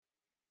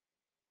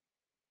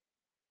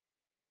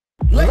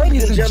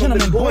Ladies and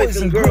gentlemen, boys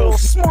and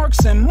girls,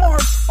 Smarks and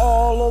Marks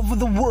all over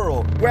the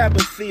world. Grab a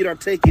seat or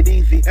take it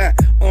easy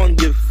on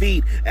your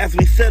feet as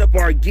we set up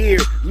our gear.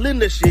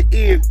 Lend us your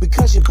ear.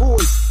 Because your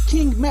boys,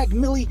 King Mac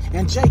Millie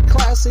and Jay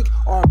Classic,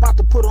 are about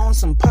to put on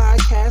some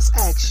podcast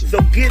action.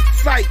 So get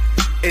psyched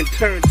and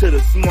turn to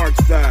the smart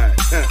side.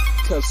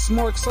 Because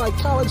Smark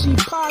Psychology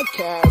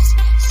Podcast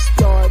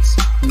starts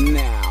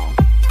now.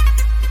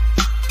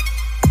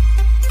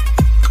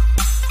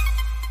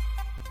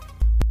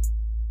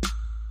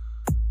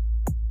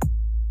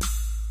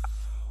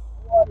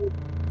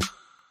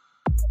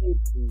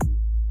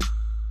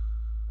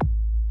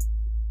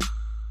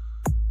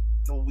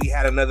 So we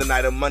had another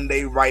night of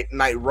Monday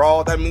Night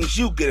Raw. That means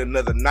you get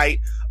another night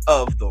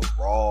of the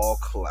Raw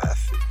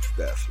Classics.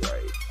 That's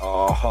right.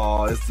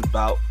 It's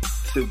about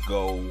to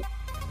go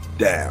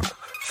down.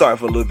 Sorry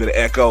for a little bit of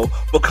echo,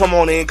 but come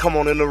on in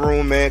the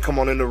room, man. Come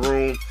on in the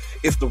room.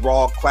 It's the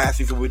Raw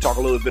Classics, and we talk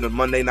a little bit of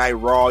Monday Night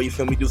Raw. You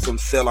feel me? Do some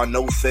sell or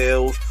no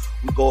sales.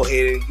 We go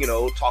ahead and,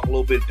 talk a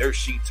little bit of dirt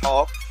sheet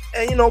talk,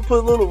 and, put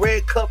a little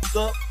red cups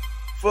up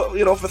for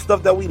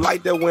stuff that we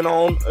like that went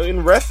on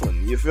in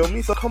wrestling. You feel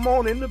me? So come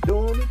on in the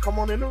building, come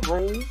on in the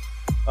room.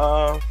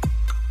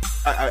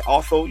 I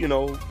also,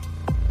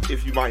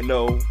 if you might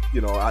know,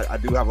 I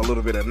do have a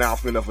little bit of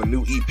announcement of a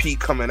new EP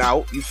coming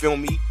out. You feel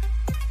me?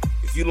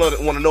 If you want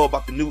to know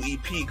about the new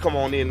EP, come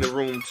on in the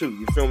room too.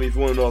 You feel me? If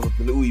you want to know about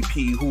the new EP,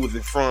 who is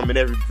it from, and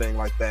everything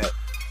like that,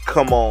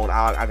 come on.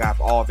 I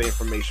got all the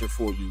information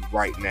for you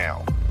right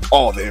now.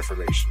 All the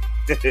information.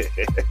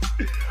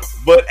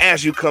 But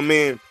as you come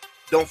in,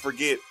 don't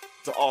forget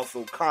to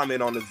also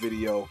comment on this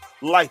video,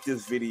 like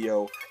this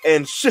video,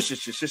 and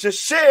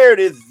share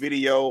this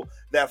video.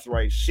 That's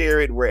right,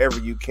 share it wherever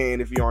you can.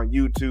 If you're on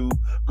YouTube,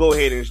 go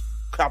ahead and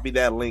copy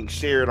that link,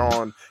 share it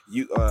on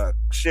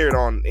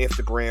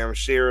Instagram,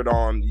 share it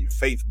on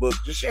Facebook,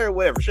 just share it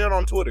wherever, share it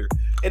on Twitter.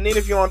 And then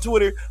if you're on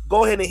Twitter,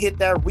 go ahead and hit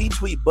that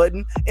retweet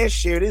button and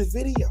share this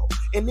video.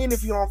 And then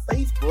if you're on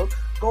Facebook,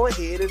 go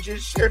ahead and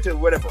just share to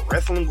whatever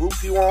wrestling group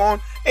you're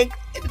on. And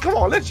come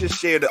on, let's just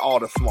share all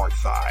the smart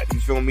side. You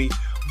feel me?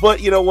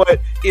 But you know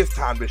what? It's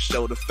time to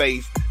show the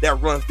face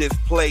that runs this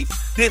place.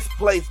 This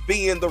place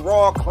being the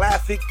Raw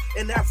Classic.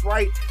 And that's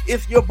right,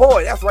 it's your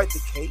boy. That's right, the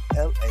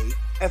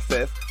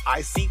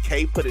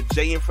KLASSICK. Put a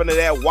J in front of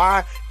that.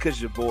 Why?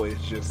 Because your boy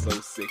is just so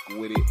sick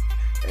with it.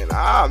 And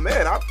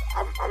man,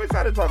 I'm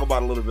excited to talk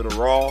about a little bit of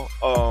Raw.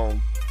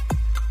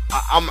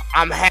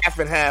 I'm half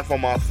and half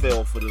on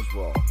myself for this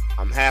Raw.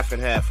 I'm half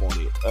and half on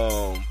it.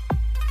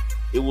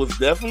 It was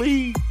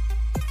definitely,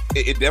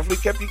 it definitely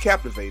kept you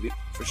captivated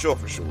for sure.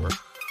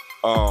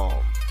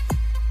 I'll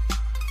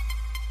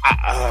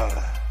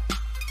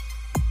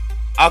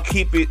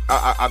keep it.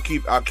 I'll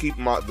keep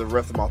the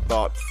rest of my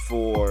thoughts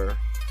for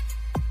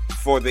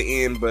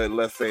the end. But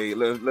let's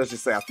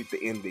just say I think the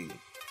ending.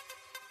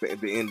 The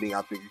ending,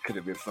 I think it could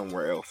have been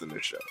somewhere else in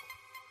the show.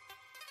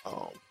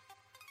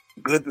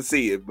 Good to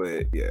see it,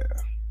 but yeah.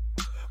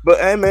 But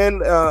hey,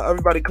 man,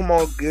 everybody, come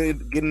on, get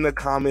in the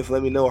comments.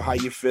 Let me know how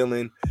you're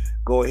feeling.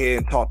 Go ahead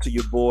and talk to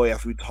your boy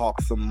as we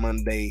talk some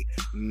Monday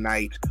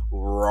Night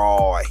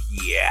Raw.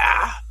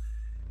 Yeah,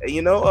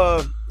 and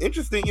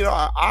interesting.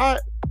 I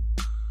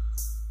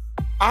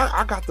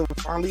got to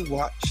finally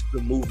watch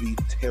the movie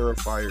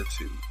Terrifier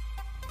 2.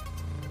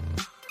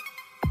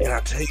 And I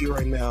tell you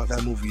right now,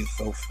 that movie is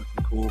so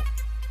freaking cool.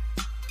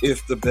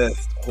 It's the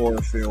best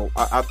horror film.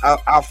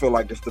 I feel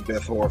like it's the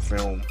best horror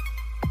film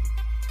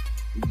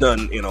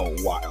done in a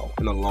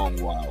long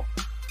while.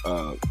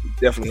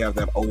 Definitely have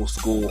that old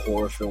school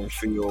horror film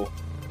feel.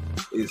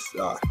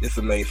 It's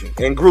amazing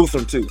and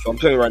gruesome too. So I'm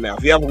telling you right now,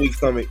 if you have a weak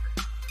stomach,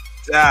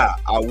 I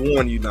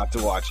warn you not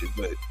to watch it.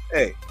 But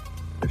hey,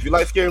 if you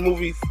like scary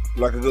movies,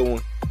 you like a good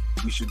one,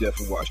 you should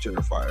definitely watch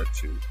Terrifier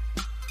 2.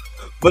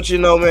 But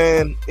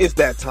man, it's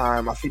that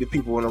time. I see the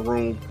people in the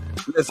room.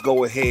 Let's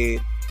go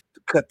ahead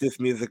to cut this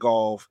music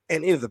off.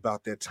 And it is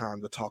about that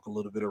time to talk a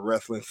little bit of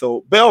wrestling.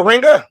 So, bell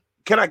ringer,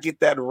 can I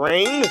get that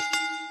ring?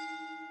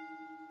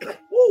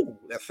 Woo,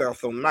 that sounds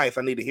so nice.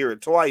 I need to hear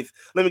it twice.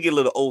 Let me get a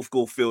little old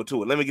school feel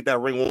to it. Let me get that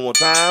ring one more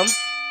time.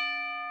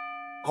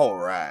 All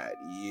right,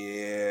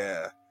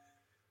 yeah.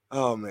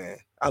 Oh man,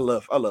 I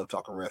love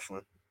talking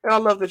wrestling, and I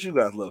love that you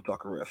guys love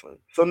talking wrestling.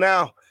 So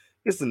now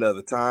it's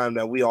another time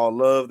that we all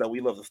love, that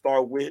we love to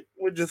start with.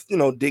 We're just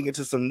dig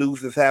into some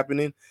news that's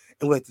happening,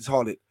 and we like to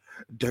call it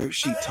Dirt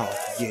Sheet Talk.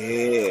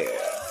 Yeah.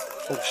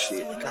 Oh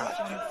shit.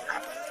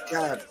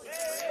 God.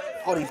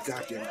 All these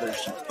goddamn dirt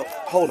sheets. Oh,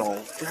 hold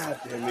on. God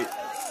damn it.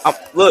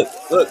 Look.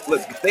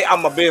 Stay out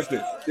of my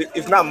business.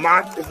 It's not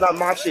my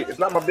shit. It's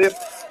not my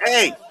business.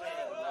 Hey.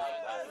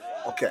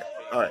 Okay.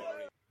 All right.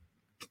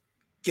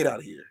 Get out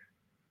of here.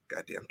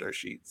 Goddamn dirt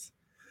sheets.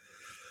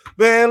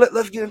 Man,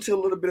 let's get into a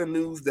little bit of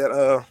news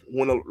that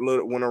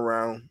went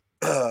around.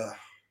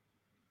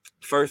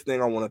 First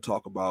thing I want to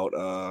talk about,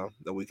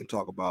 that we can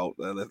talk about,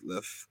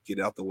 let's get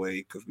out the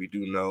way, because we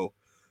do know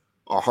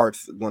our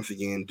hearts once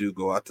again do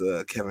go out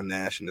to Kevin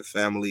Nash and his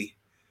family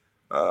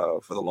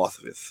for the loss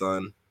of his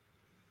son.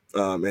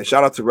 And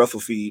shout out to Russell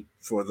Feed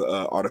for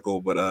the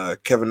article.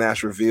 But Kevin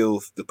Nash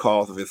reveals the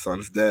cause of his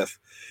son's death,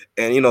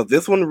 and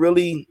this one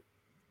really,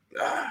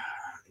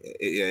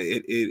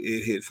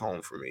 it hits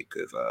home for me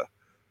because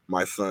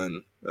my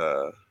son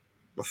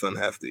my son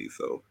has these,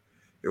 so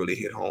it really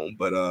hit home.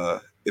 But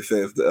it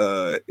says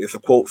it's a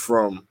quote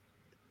from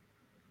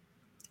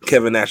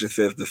Kevin Nash. It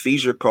says the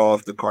seizure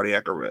caused the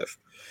cardiac arrest.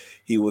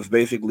 He was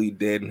basically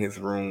dead in his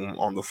room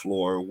on the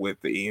floor with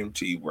the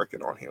EMT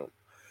working on him.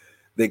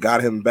 They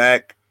got him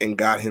back and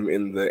got him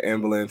in the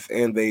ambulance,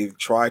 and they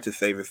tried to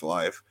save his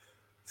life.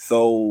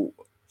 So,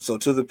 so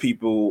to the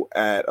people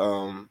at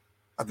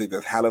I think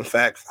that's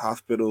Halifax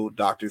Hospital,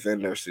 doctors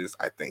and nurses,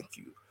 I thank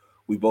you.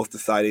 We both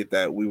decided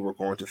that we were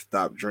going to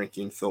stop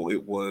drinking, so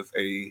it was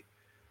a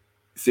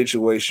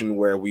situation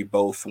where we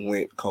both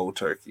went cold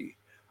turkey.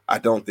 I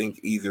don't think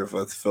either of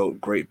us felt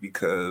great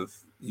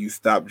because you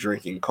stop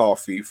drinking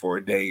coffee for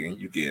a day and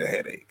you get a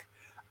headache.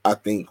 I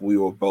think we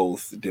were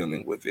both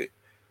dealing with it.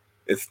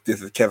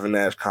 This is Kevin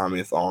Nash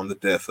comments on the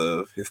death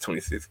of his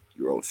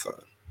 26-year-old son.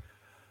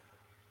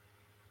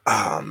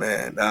 Ah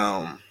man,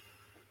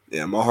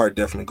 yeah, my heart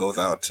definitely goes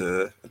out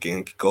to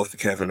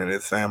Kevin and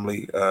his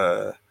family.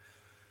 And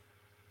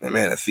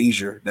man, a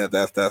seizure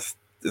that's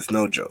it's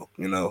no joke.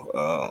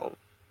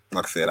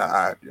 Like I said,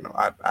 I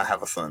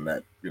have a son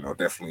that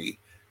definitely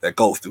that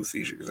goes through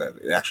seizures. That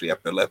actually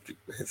epileptic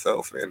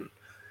himself, and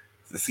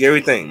it's a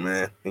scary thing,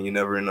 man. And you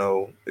never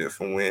know if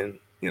and when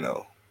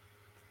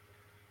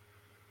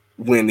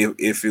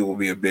if it will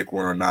be a big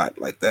one or not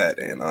like that.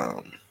 And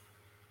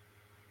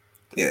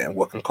yeah, and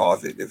what can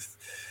cause it is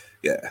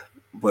yeah.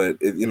 But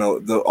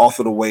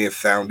also the way it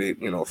sounded,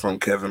 from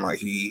Kevin, like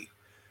he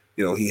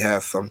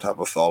has some type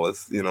of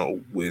solace,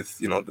 with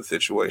the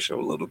situation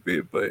a little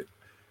bit, but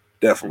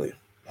definitely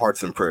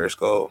hearts and prayers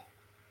go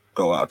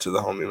out to the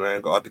homie, man.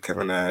 Go out to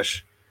Kevin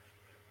Nash,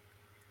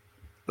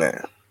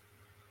 man.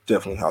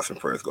 Definitely hearts and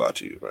prayers go out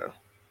to you, man.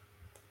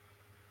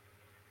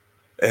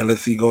 And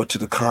let's see, go to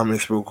the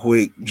comments real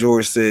quick.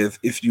 George says,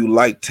 if you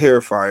like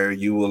Terrifier,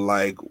 you will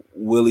like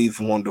Willy's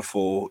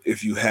Wonderful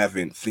if you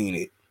haven't seen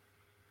it.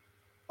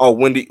 Oh,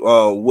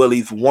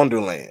 Willy's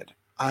Wonderland.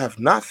 I have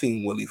not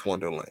seen Willy's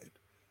Wonderland,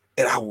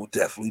 and I will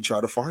definitely try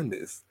to find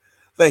this.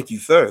 Thank you,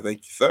 sir. Thank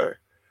you, sir.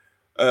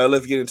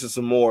 Let's get into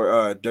some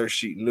more Dirt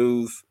Sheet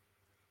news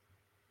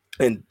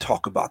and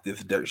talk about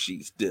this Dirt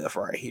Sheet stuff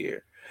right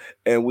here.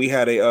 And we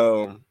had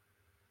an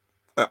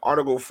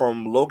article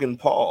from Logan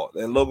Paul,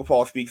 and Logan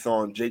Paul speaks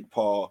on Jake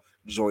Paul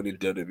joining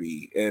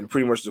WWE, and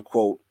pretty much the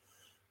quote.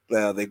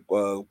 They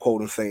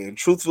quote him saying,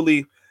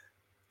 "Truthfully,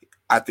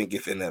 I think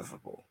it's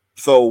inevitable."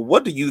 So,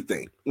 what do you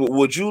think?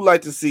 Would you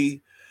like to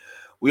see?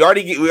 We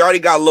already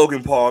got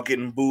Logan Paul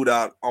getting booed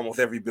out almost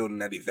every building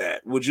that he's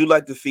at. Would you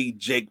like to see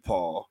Jake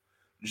Paul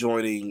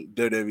joining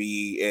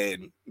WWE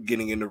and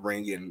getting in the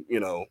ring and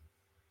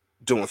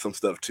doing some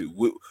stuff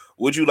too?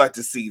 Would you like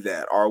to see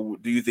that, or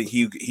do you think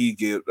he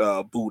get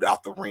booed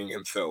out the ring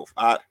himself?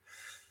 I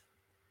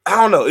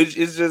don't know.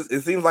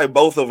 It seems like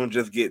both of them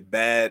just get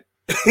bad,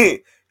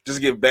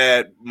 just get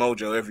bad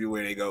mojo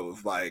everywhere they go.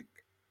 It's like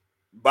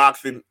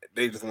boxing,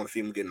 they just want to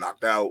see him get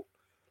knocked out.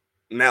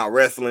 Now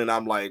wrestling,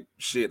 I'm like,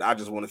 shit, I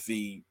just want to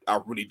see,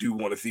 I really do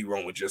want to see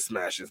Roman just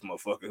smash this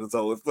motherfucker.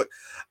 So it's like,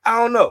 I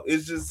don't know.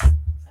 It's just,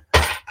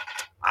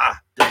 my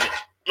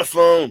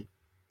phone.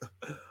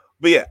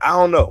 But yeah, I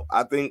don't know.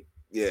 I think,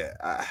 yeah,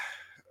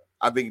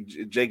 I think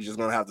Jake's just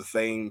going to have the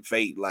same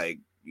fate. Like,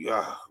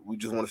 we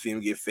just want to see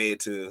him get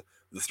fed to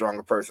the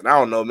stronger person. I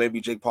don't know.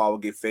 Maybe Jake Paul will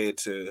get fed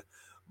to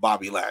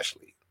Bobby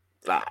Lashley.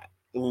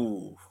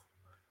 Ooh,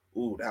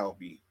 that would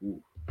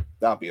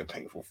be a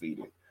painful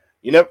feeding.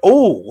 You never.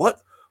 Oh,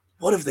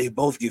 what if they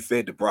both get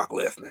fed to Brock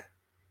Lesnar?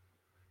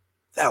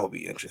 That would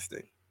be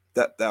interesting.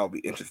 That would be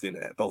interesting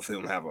that both of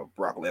them have a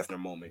Brock Lesnar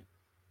moment.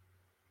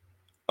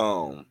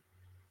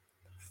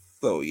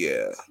 So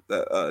yeah,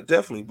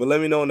 definitely. But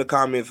let me know in the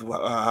comments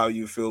how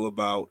you feel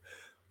about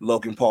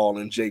Logan Paul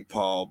and Jake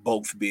Paul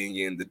both being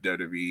in the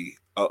WWE.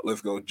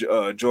 Let's go.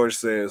 George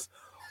says,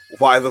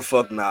 "Why the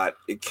fuck not?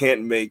 It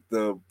can't make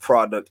the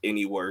product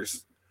any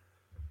worse."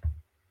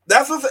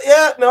 That's what.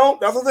 Yeah, no,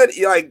 that's what I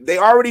said. Like they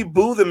already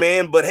boo the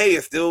man, but hey,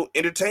 it's still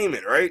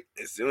entertainment, right?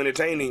 It's still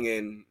entertaining,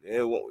 and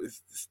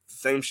it's the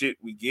same shit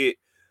we get.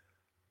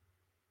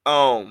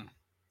 And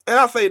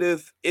I'll say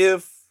this: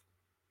 if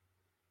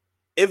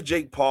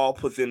Jake Paul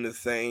puts in the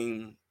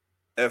same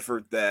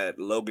effort that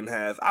Logan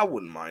has, I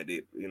wouldn't mind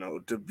it.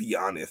 To be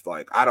honest,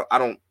 like I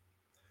don't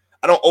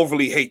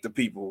overly hate the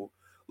people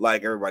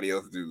like everybody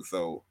else do.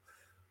 So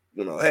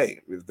hey,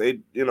 if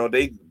they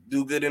they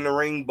do good in the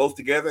ring both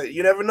together,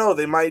 you never know.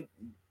 They might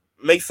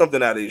make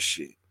something out of this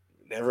shit.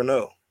 You never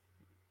know.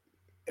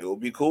 It will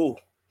be cool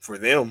for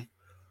them,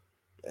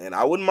 and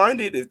I wouldn't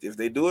mind it if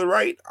they do it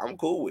right. I'm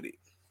cool with it.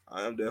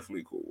 I am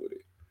definitely cool with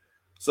it.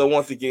 So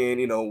once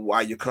again,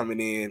 while you're coming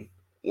in,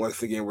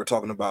 once again, we're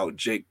talking about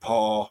Jake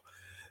Paul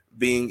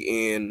being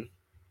in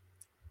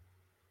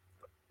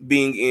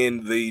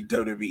the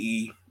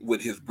WWE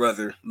with his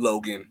brother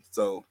Logan.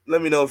 So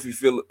let me know if you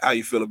feel how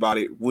you feel about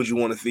it. Would you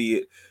want to see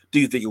it? Do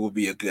you think it would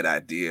be a good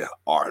idea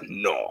or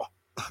no?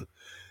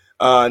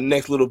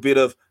 Next little bit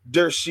of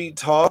dirt sheet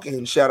talk,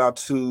 and shout out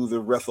to the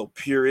Wrestle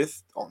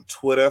Purist on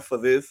Twitter for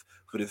this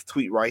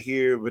tweet right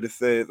here. But it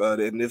says,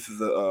 and this is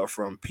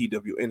from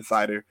PW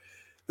Insider,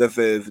 that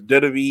says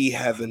WWE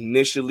has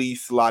initially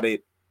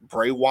slotted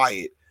Bray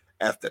Wyatt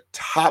as the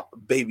top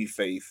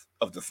babyface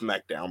of the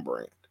SmackDown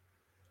brand.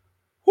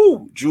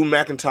 Drew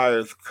McIntyre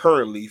is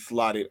currently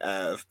slotted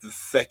as the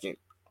second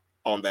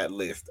on that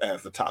list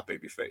as the top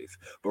babyface.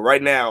 But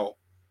right now,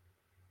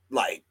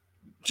 like,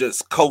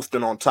 just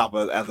coasting on top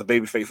of as a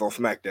babyface on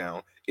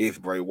SmackDown is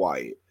Bray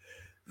Wyatt.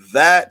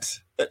 That,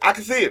 I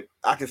can see it.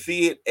 I can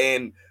see it.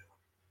 And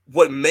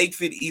what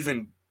makes it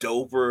even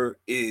doper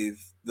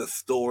is the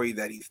story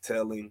that he's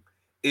telling.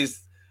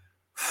 Is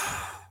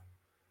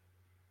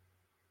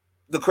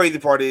the crazy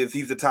part is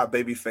he's the top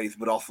babyface,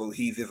 but also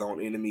he's his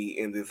own enemy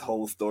in this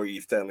whole story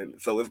he's telling.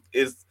 So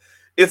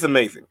it's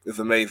amazing. It's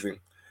amazing.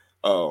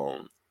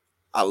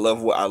 I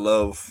love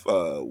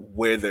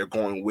where they're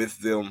going with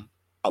them.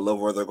 I love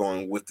where they're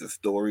going with the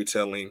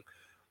storytelling.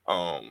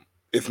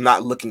 It's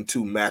not looking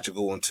too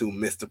magical and too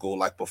mystical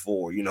like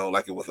before,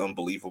 like it was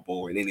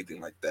unbelievable and anything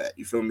like that.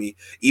 You feel me?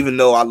 Even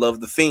though I love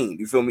the Fiend,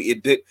 you feel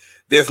me?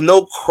 There's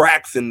no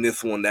cracks in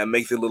this one that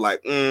makes it look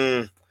like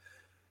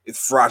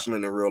it's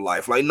fraudulent in real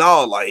life. Like,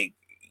 no, like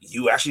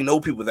you actually know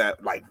people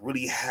that like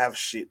really have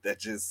shit that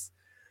just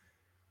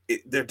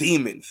they're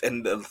demons,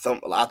 and a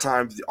lot of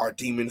times our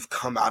demons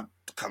come out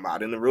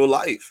in the real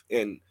life.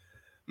 And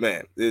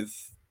man,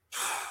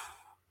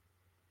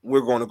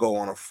 we're going to go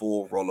on a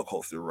full roller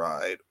coaster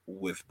ride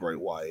with Bray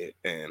Wyatt,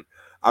 and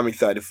I'm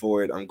excited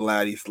for it. I'm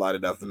glad he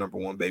slotted as the number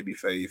one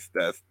babyface.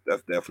 That's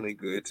definitely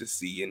good to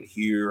see and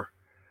hear.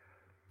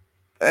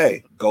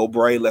 Hey, go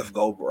Bray! Let's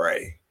go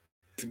Bray!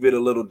 Next bit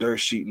of little dirt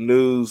sheet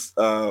news.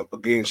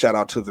 Again, shout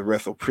out to the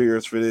Wrestle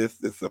Peers for this.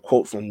 It's a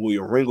quote from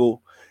William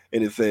Ringle,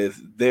 and it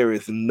says, "There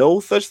is no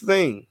such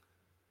thing.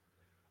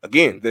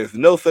 Again, there's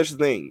no such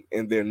thing,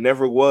 and there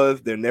never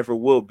was, there never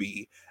will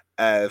be,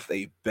 as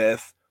a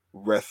best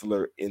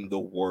wrestler in the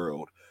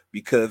world,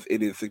 because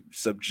it is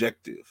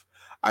subjective.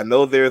 I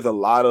know there's a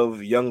lot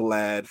of young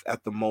lads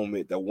at the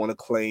moment that want to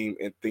claim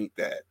and think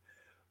that.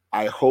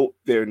 I hope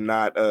they're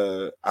not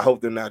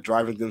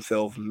driving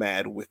themselves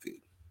mad with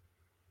it."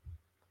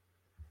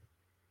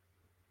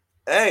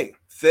 Hey,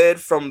 said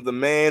from the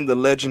man, the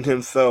legend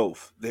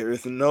himself, there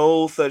is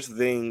no such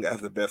thing as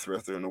the best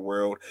wrestler in the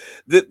world.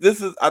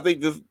 This is what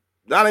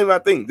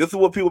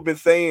people have been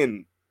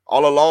saying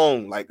all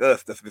along, like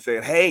us, that's been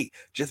saying, hey,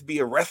 just be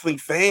a wrestling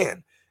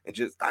fan. And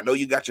I know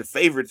you got your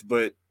favorites,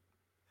 but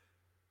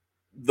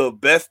the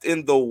best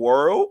in the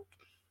world,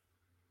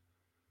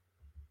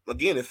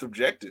 again, it's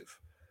subjective.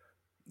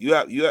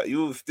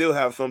 You still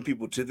have some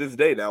people to this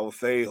day that will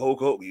say Hulk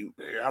Hogan.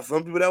 You have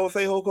some people that will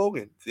say Hulk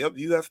Hogan. Yep,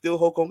 you have still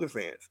Hulk Hogan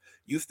fans.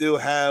 You still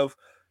have,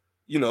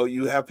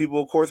 you have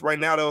people, of course, right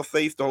now that will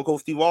say Stone Cold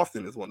Steve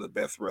Austin is one of the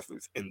best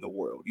wrestlers in the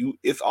world.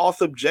 It's all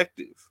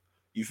subjective.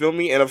 You feel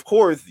me? And of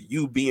course,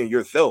 you being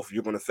yourself,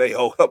 you're going to say,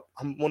 "Oh,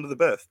 I'm one of the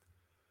best."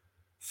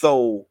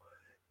 So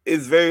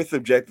it's very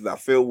subjective. I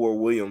feel where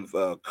Williams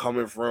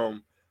coming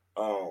from.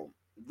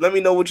 Let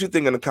me know what you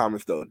think in the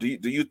comments, though. Do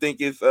you think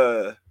it's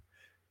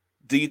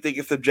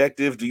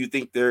subjective? Do you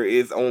think there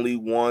is only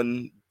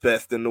one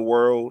best in the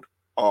world,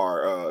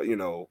 or are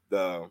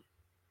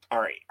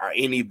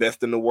any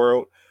best in the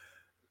world?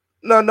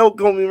 No, don't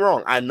get me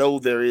wrong. I know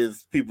there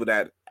is people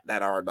that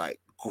are like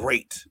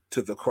great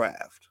to the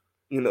craft.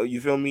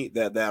 You feel me?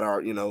 That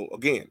are,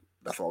 again,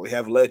 that's why we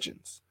have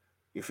legends.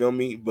 You feel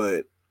me?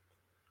 But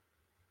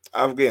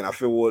again, I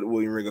feel what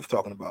William Regal's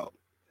talking about.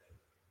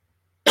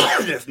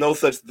 There's no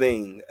such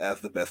thing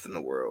as the best in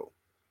the world,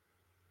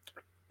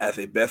 as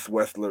a best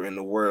wrestler in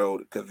the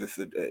world, because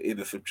it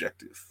is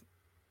subjective.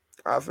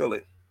 I feel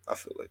it.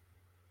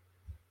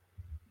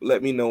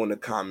 Let me know in the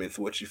comments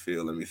what you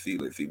feel. Let's see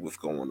what's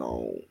going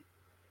on.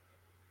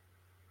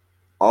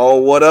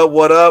 Oh, what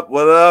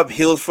up?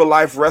 Heels for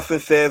Life Wrestling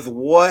says,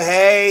 what?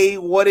 Hey,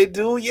 what it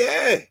do?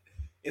 Yeah.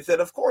 It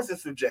said, of course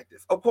it's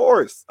subjective. Of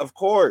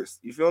course.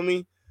 You feel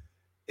me?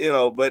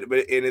 But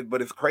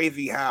it's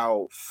crazy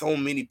how so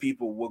many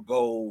people will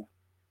go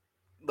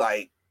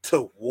like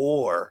to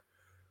war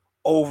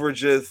over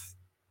just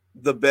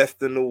the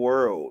best in the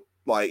world,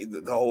 like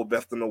the whole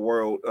best in the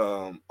world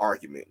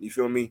argument. You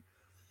feel me?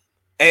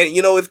 And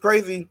it's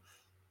crazy.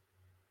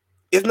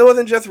 It's more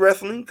than just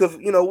wrestling, because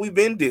we've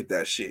been did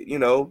that shit.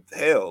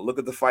 Hell, look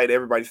at the fight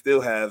everybody still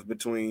has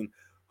between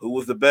who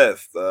was the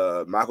best,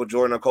 Michael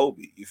Jordan or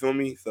Kobe. You feel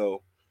me?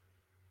 So,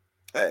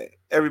 hey,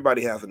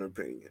 everybody has an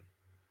opinion,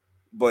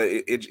 but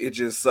it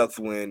just sucks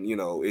when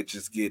it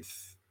just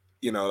gets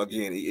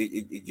again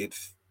it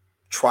gets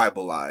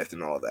tribalized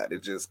and all that.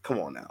 It just, come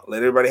on now,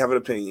 let everybody have an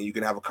opinion. You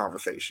can have a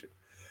conversation.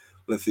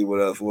 Let's see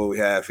what we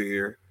have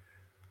here.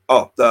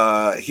 Oh,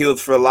 the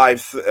Heels for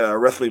Life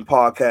Wrestling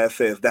Podcast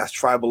says that's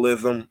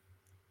tribalism.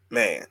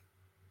 Man,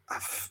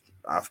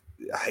 I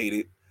hate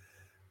it.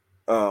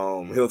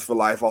 Heels for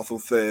Life also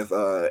says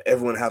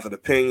everyone has an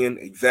opinion.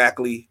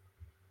 Exactly.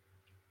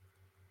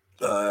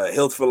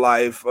 Hills for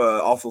Life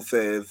also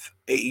says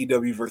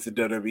AEW versus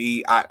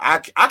WWE.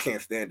 I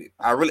can't stand it.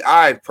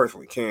 I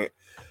personally can't.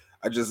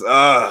 I just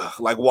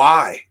like,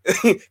 why?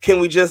 Can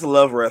we just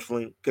love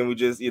wrestling? Can we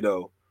just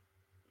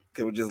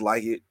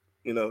like it?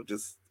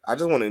 I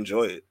just want to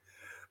enjoy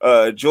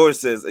it. George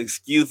says,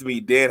 excuse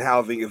me,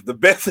 Danhausen is the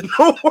best in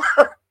the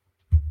world.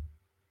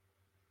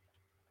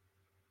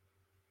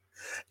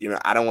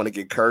 I don't want to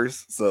get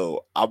cursed,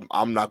 so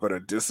I'm not going to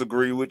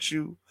disagree with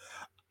you.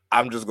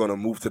 I'm just going to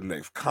move to the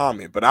next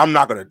comment, but I'm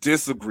not going to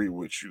disagree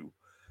with you.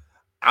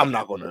 I'm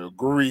not going to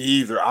agree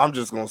either. I'm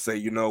just going to say,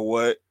 you know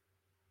what?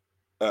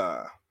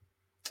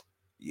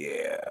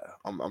 Yeah,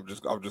 I'm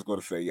just going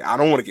to say, yeah, I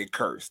don't want to get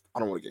cursed.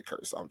 I'm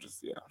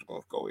just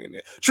going to go in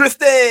there.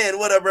 Tristan,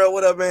 what up, bro?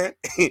 What up, man?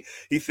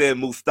 He said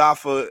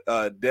Mustafa,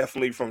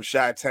 definitely from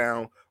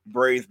Chi-Town.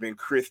 Braids been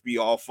crispy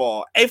all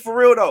fall. Hey, for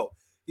real though,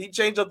 he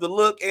changed up the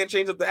look and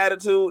changed up the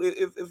attitude.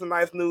 It's a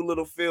nice new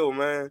little feel,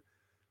 man.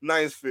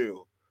 Nice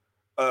feel.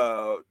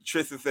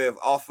 Tristan says,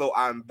 also,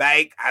 I'm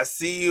back. I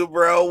see you,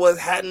 bro. What's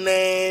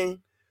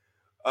happening?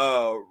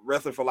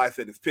 Wrestling for Life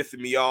said, it's pissing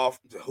me off.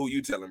 Who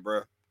you telling,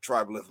 bro?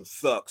 Tribalism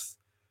sucks.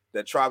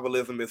 That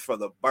tribalism is for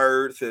the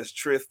birds, says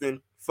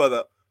Tristan. For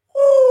the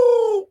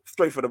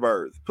straight for the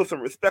birds. Put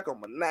some respect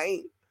on my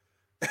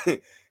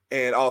name.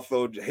 And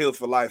also, Hills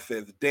for Life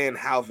says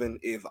Danhausen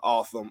is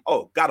awesome.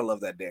 Oh, gotta love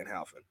that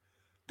Danhausen.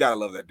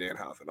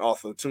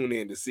 Also, tune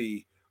in to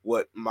see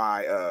what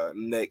my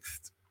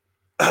next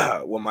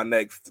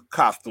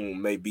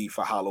costume may be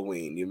for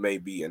Halloween. It may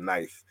be a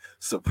nice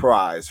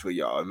surprise for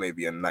y'all. It may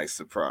be a nice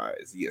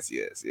surprise. Yes.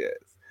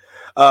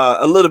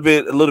 A little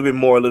bit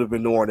more on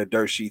the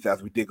dirt sheets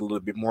as we dig a little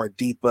bit more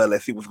deeper.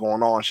 Let's see what's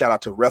going on. Shout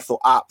out to Wrestle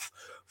Ops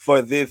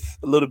for this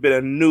little bit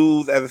of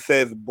news. As it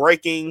says,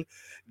 breaking,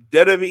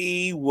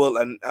 WWE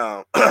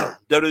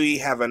WWE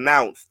have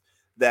announced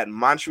that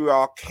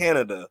Montreal,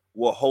 Canada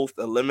will host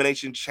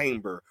Elimination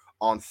Chamber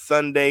on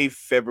Sunday,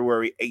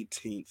 February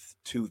 18th,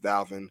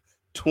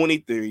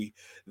 2023.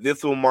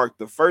 This will mark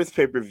the first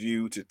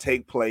pay-per-view to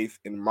take place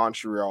in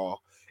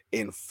Montreal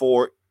in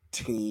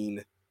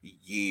 14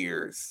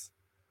 years.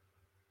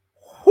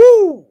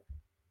 Whoo!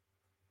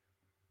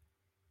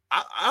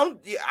 I'm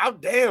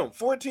damn,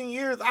 14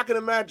 years. I can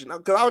imagine,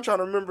 because I was trying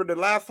to remember the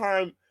last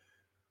time.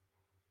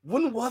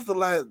 When was the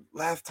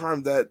last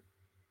time that?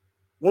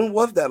 When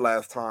was that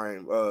last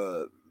time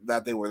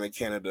that they were in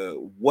Canada?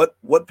 What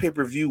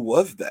pay-per-view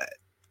was that?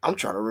 I'm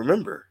trying to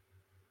remember.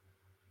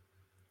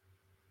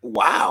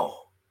 Wow.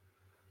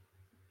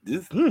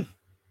 I'm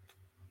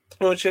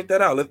gonna check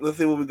that out. Let's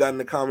see what we got in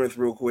the comments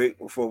real quick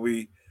before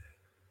we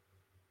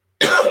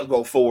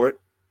go forward.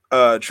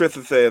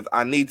 Tristan says,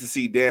 I need to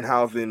see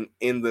Danhausen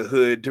in the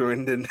hood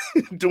during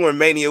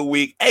Mania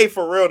week. Hey,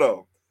 for real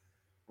though.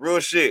 Real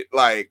shit.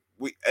 Like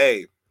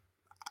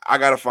I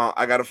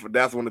gotta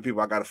that's one of the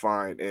people I gotta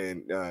find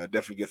and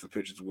definitely get some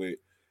pictures with.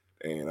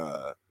 And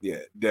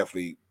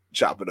definitely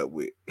chop it up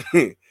with.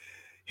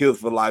 Hills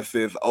for Life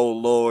says, oh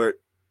Lord.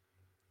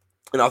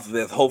 And also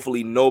says,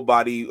 hopefully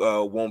nobody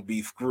won't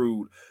be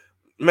screwed.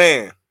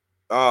 Man,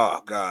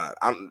 oh God.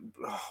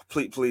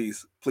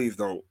 Please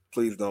don't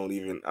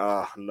even.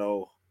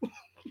 No.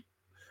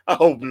 I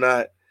hope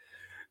not.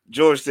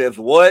 George says,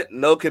 what?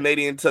 No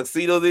Canadian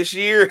tuxedo this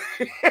year?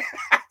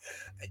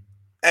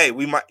 Hey,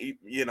 we might,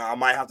 I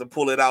might have to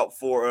pull it out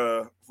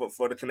for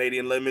the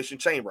Canadian Elimination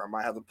Chamber. I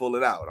might have to pull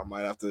it out. I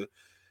might have to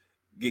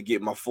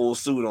get my full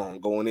suit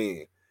on going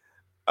in.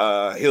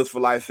 Hills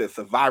for Life says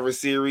Survivor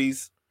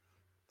Series.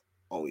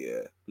 Oh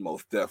yeah,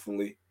 most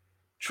definitely.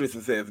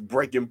 Tristan says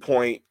Breaking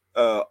Point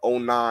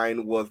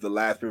 09 was the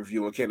last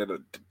review in Canada.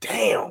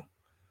 Damn.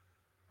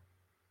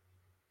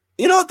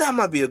 That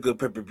might be a good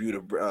pay-per-view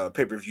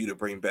to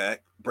bring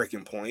back.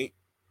 Breaking Point.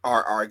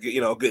 Or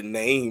good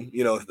name.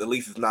 At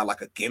least it's not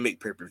like a gimmick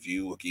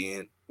pay-per-view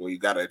again, where you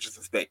gotta just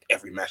expect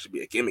every match to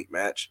be a gimmick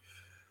match.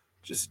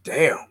 Just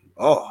damn.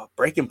 Oh,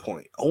 Breaking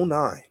Point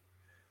 09.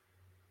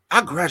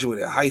 I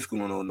graduated high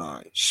school in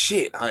 09.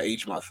 Shit, I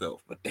aged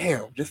myself. But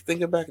damn, just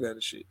thinking back at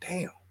that shit.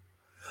 Damn.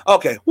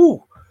 Okay,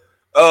 whoo.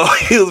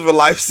 Hills for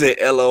Life said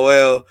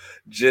LOL.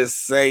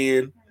 Just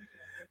saying.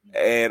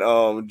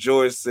 And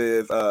George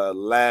says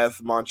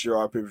last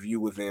Montreal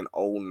pay-per-view was in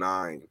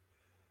 09.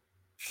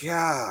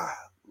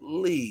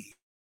 Golly.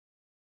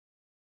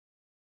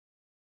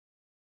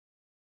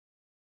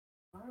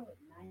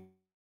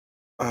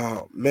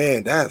 Oh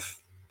man, golly,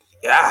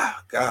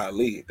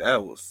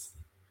 that was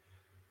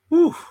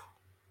whew.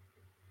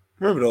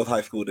 Remember those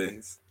high school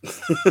days.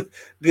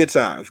 Good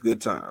times.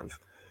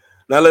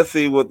 Now let's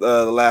see what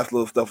the last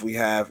little stuff we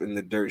have in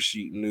the dirt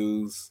sheet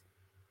news.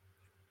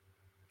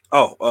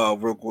 Oh,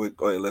 real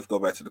quick, let's go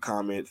back to the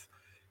comments.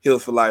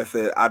 Hills for Life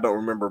said, I don't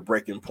remember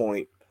Breaking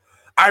Point.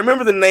 I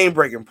remember the name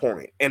Breaking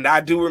Point, and I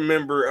do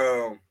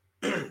remember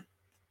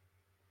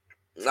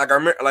like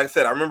I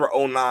said, I remember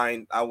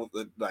 09. I was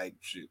I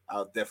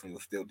definitely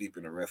was still deep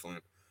into wrestling.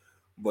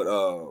 But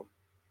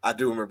I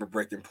do remember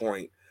Breaking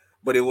Point.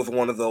 But it was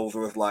one of those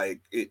where it's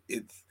like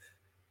it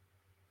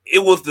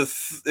was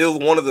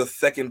one of the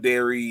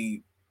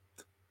secondary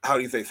how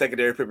do you say,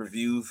 secondary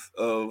pay-per-views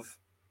of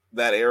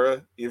that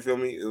era. You feel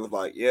me? It was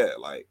like, yeah,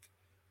 like,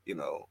 you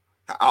know,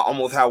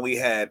 almost how we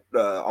had,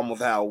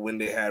 almost how when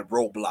they had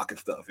Roadblock and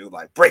stuff, it was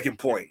like Breaking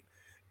Point,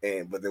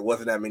 but there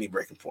wasn't that many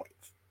Breaking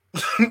Points.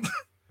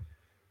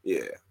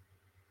 Yeah.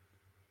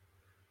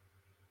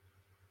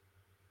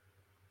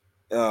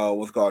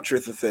 What's called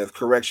Tristan says,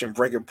 correction,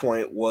 Breaking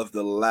Point was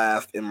the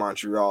last in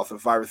Montreal.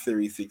 Survivor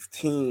Series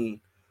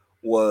 16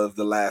 was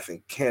the last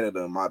in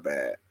Canada. My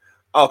bad.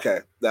 Okay,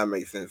 that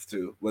makes sense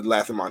too. With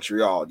last in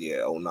Montreal,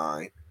 yeah,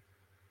 09.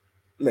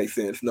 Makes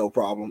sense, no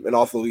problem. And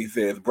also he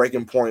says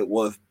Breaking Point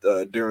was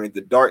during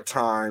the dark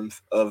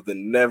times of the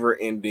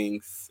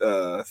never-ending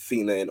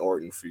Cena and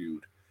Orton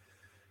feud.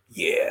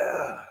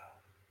 Yeah,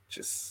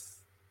 just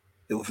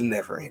it was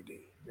never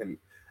ending, and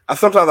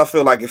sometimes I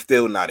feel like it's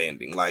still not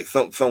ending. Like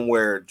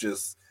somewhere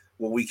just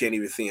where we can't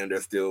even see them,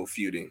 they're still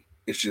feuding.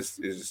 It's just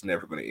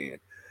never going to end.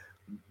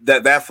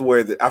 That's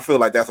where I feel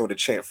like that's where the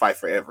chant "Fight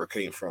Forever"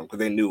 came from, because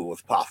they knew it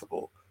was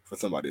possible for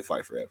somebody to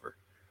fight forever.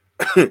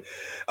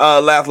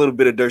 Last little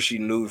bit of dirt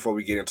sheet news before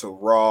we get into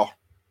Raw.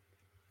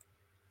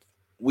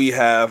 We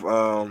have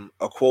a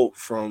quote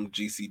from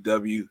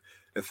GCW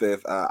that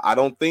says, "I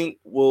don't think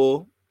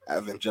we'll,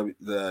 as in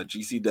the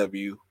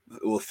GCW,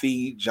 will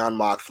see Jon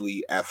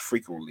Moxley as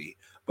frequently,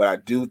 but I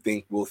do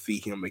think we'll see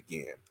him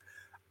again.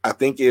 I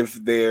think if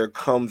there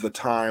comes a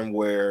time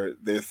where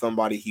there's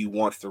somebody he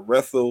wants to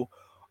wrestle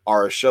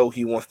or a show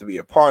he wants to be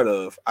a part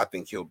of, I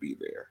think he'll be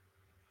there."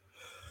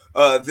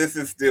 This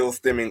is still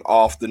stemming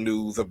off the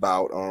news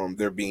about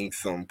there being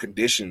some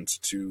conditions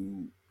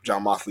to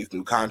Jon Moxley's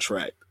new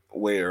contract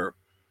where,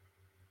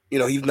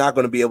 he's not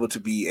going to be able to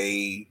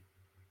be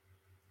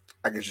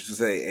I guess you should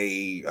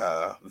say,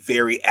 a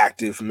very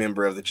active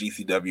member of the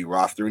GCW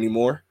roster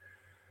anymore,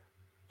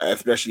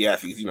 especially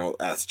as he's,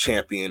 as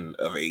champion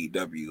of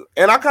AEW.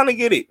 And I kind of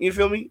get it. You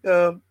feel me?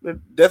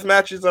 Death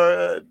matches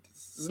are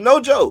no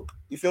joke.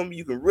 You feel me?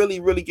 You can really,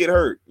 really get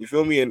hurt. You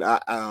feel me? And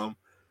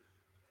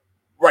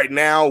right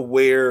now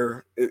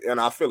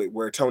and I feel it,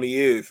 where Tony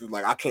is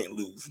like, I can't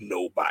lose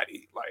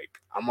nobody. Like,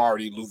 I'm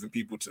already losing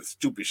people to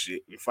stupid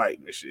shit and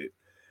fighting and shit.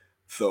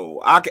 So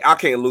I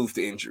can't lose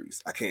to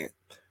injuries. I can't.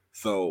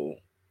 So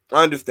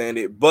I understand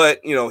it. But,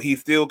 he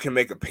still can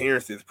make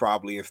appearances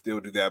probably and still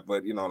do that.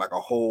 But, like a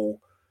whole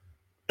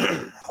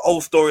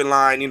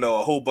storyline,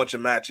 a whole bunch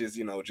of matches,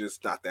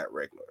 just not that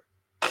regular.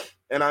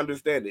 And I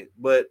understand it.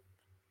 But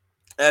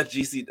as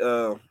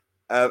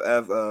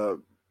as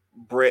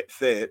Brett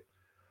said,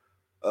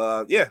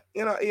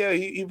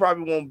 he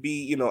probably won't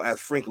be, as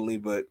frequently,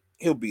 but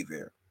he'll be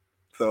there.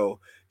 So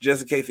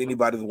just in case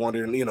anybody's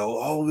wondering,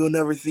 will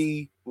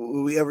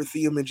we ever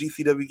see him in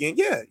GCW again?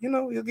 Yeah,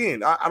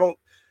 again, I don't.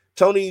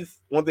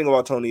 One thing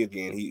about Tony,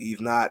 again, he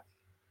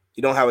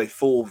don't have a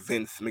full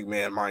Vince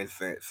McMahon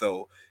mindset.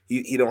 So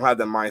he don't have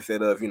that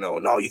mindset of,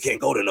 no, you can't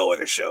go to no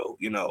other show.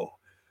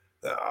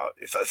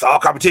 It's all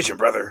competition,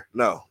 brother.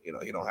 No, you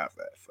don't have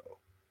that. So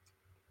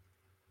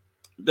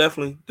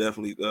definitely,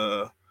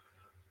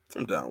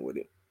 I'm down with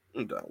it.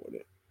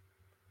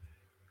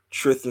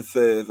 Tristan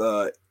says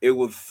it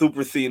was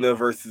Super Cena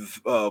versus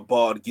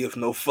Bald Gives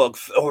No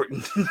Fucks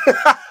Orton.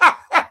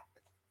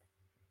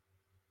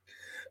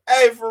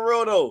 Hey, for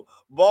real though,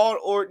 Bald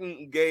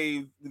Orton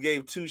gave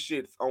two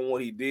shits on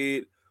what he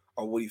did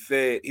or what he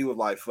said. He was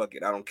like, "Fuck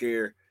it, I don't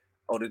care.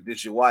 Oh,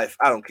 this your wife?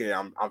 I don't care.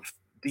 I'm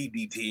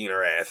DDTing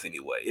her ass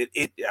anyway.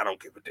 I don't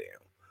give a damn."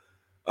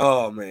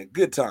 Oh man,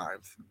 good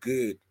times.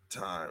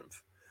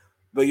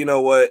 But you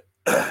know what?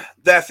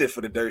 That's it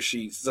for the dirt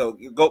sheets. So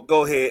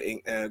go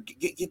ahead and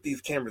get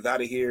these cameras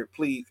out of here,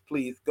 please.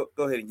 Go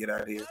ahead and get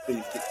out of here,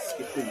 please.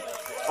 Please.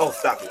 Oh,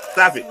 stop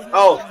it!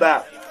 Oh,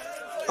 stop!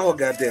 Oh,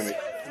 god damn it!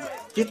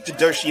 Get your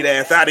dirt sheet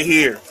ass out of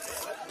here!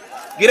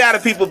 Get out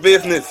of people's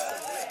business!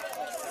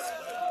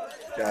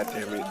 God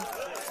damn it!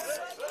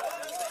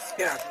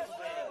 Yeah.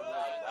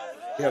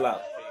 Hell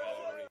out!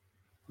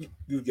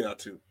 You get out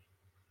too.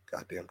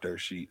 Goddamn dirt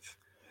sheets.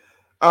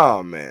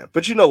 Oh man,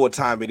 but you know what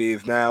time it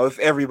is now. It's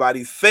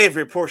everybody's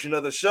favorite portion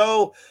of the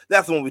show.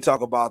 That's when we talk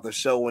about the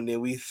show and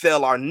then we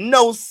sell our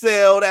no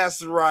sell.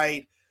 That's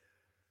right.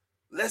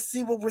 Let's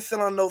see what we're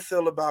selling no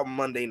sell about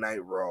Monday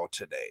Night Raw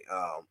today.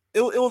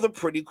 It was a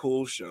pretty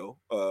cool show.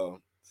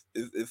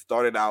 It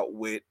started out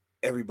with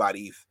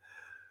everybody's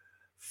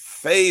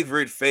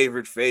favorite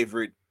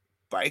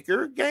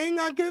biker gang,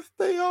 I guess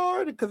they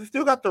are, because they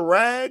still got the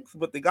rags,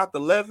 but they got the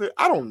leather.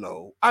 I don't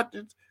know.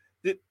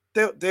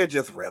 They're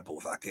just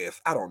rebels, I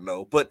guess. I don't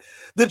know. But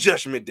the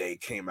Judgment Day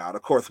came out,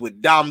 of course, with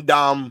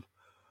Dom,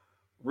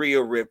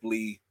 Rhea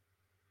Ripley,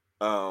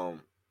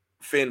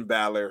 Finn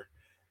Balor,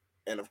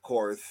 and of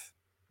course,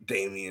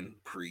 Damian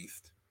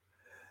Priest.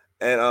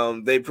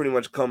 And they pretty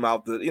much come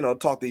out to,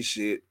 talk this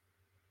shit.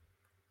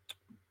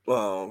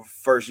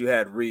 First you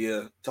had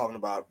Rhea talking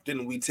about,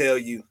 didn't we tell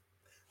you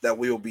that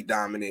we will be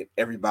dominant?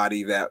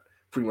 Everybody that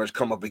pretty much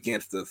come up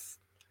against us,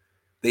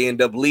 they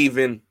end up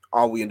leaving,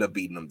 or we end up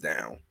beating them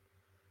down.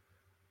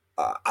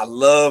 I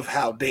love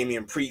how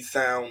Damian Priest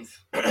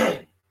sounds.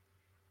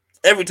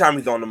 Every time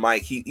he's on the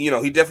mic, he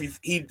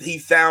definitely he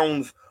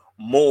sounds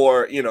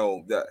more,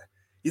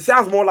 he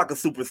sounds more like a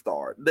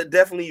superstar.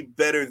 Definitely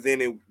better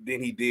than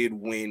he did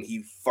when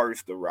he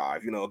first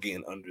arrived.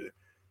 Again under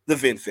the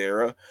Vince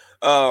era.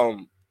 Oh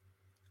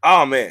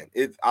man,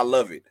 I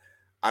love it.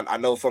 I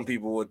know some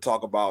people would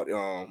talk about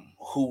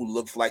who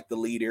looks like the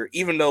leader,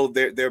 even though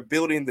they're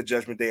building the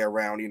Judgment Day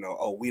around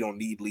oh, we don't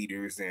need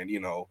leaders, and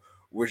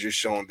we're just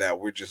showing that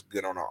we're just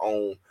good on our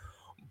own.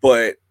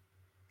 But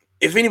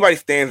if anybody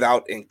stands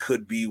out and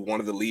could be one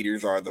of the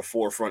leaders or the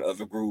forefront of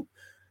the group,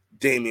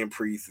 Damian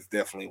Priest is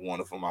definitely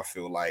one of them. I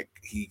feel like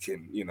he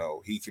can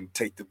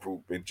take the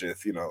group and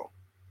just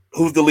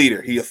who's the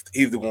leader? He's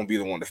the one be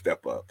the one to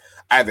step up.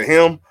 Either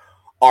him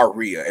or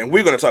Rhea, and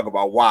we're gonna talk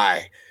about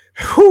why.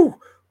 Whew,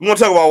 we're gonna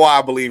talk about why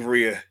I believe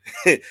Rhea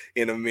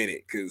in a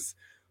minute, because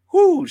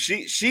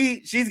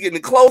she's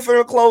getting closer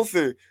and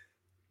closer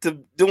to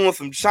doing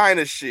some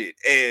China shit,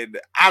 and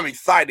I'm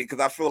excited because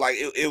I feel like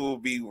it will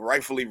be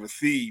rightfully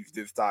received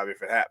this time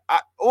if it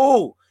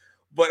happens.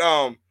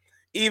 But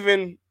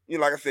even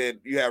like I said,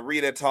 you have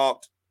Rhea that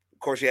talked. Of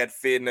course, you had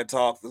Finn that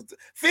talked.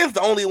 Finn's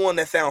the only one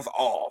that sounds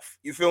off.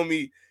 You feel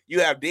me? You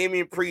have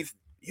Damian Priest.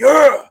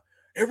 Yeah,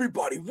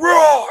 everybody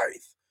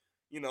rise.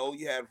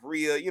 You have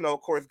Rhea,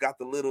 of course, got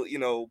the little,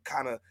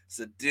 kind of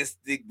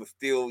sadistic, but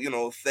still,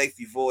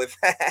 sexy voice.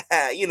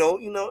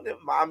 The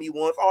mommy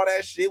wants all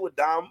that shit with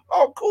Dom.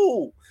 Oh,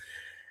 cool.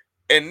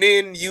 And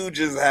then you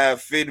just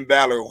have Finn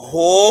Balor.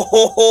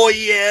 Oh,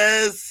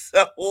 yes.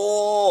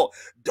 Oh,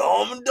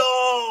 Dom.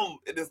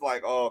 And it's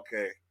like, oh,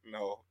 okay.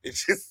 No,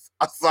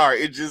 I'm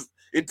sorry.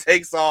 It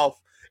takes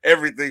off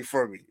everything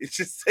for me. It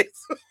just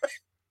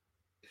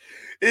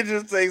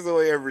takes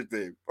away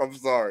everything. I'm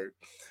sorry.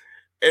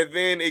 And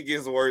then it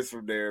gets worse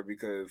from there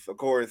because, of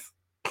course,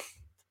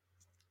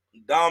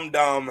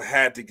 Dom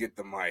had to get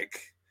the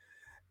mic.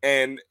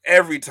 And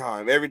every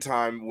time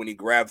when he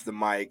grabs the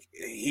mic,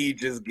 he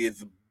just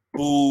gets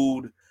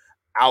booed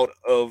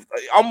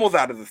almost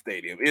out of the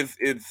stadium.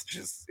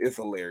 It's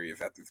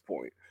hilarious at this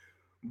point.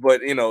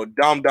 But,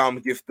 Dom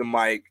gets the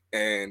mic,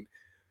 and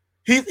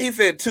he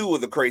said two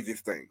of the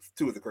craziest things.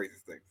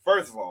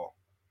 First of all,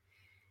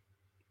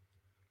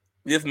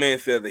 this man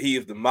said that he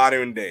is the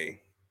modern day.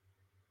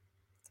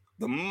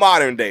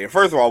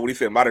 First of all, when he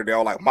said modern day, I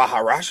was like,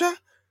 Maharaja?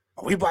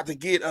 Are we about to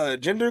get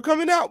gender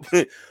coming out?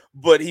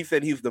 But he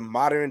said he's the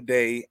modern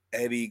day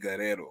Eddie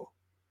Guerrero.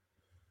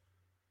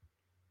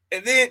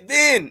 And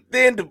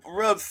then to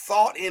rub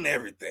salt in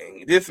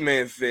everything, this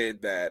man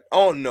said that,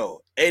 oh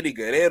no, Eddie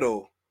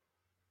Guerrero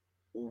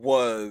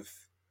was,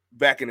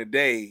 back in the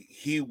day,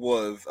 he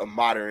was a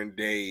modern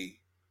day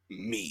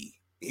me.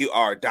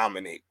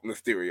 Dominic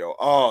Mysterio.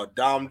 Oh,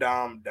 Dom.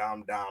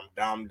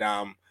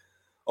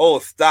 Oh,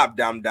 stop,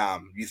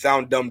 Dom. You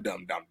sound dumb.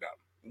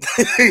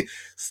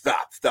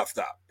 Stop.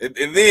 And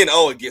then,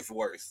 it gets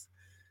worse.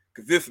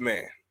 Because this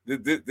man,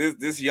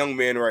 this young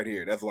man right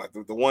here, that's like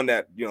the one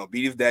that,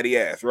 beat his daddy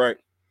ass, right?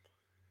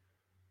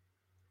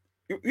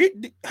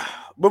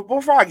 But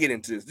before I get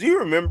into this, do you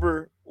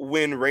remember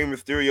when Rey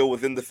Mysterio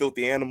was in the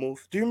Filthy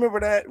Animals? Do you remember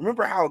that?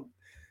 Remember how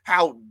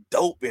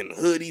dope and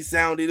hood he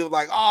sounded? It was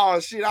like,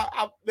 oh, shit,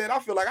 I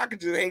feel like I could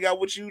just hang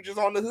out with you just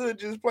on the hood,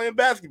 just playing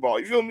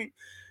basketball. You feel me?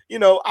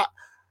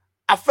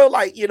 I felt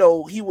like,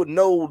 he would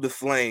know the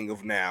slang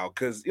of now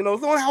because,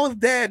 it's only how his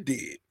dad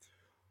did.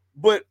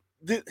 But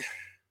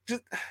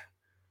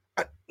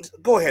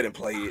go ahead and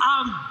play it.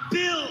 I'm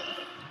built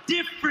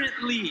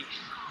differently.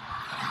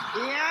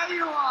 Yeah,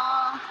 you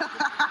are.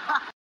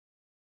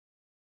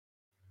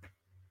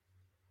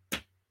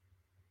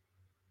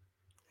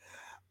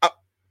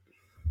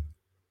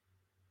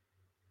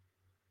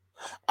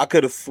 I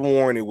could have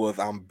sworn it was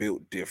I'm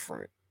built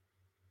different.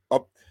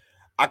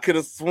 I could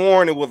have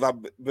sworn it was,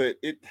 but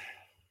it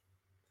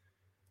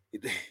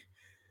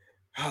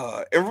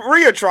and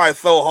Rhea tried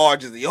so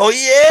hard to say, oh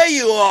yeah,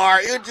 you are.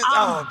 It just,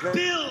 I'm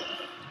built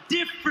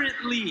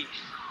differently.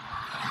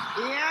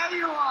 Yeah,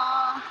 you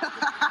are.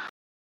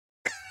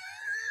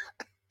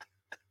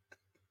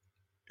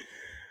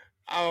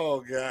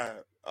 Oh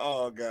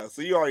god.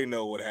 So you already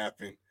know what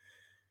happened.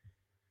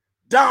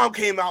 Dom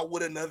came out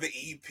with another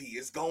EP.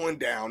 It's going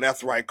down.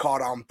 That's right,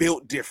 called I'm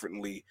Built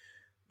Differently.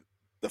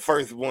 The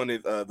first one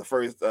is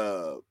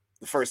the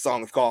first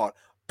song is called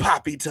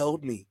Poppy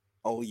Told Me.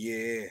 Oh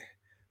yeah.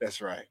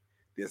 That's right.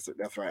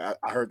 That's right.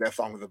 I heard that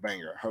song was a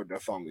banger. I heard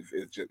that song is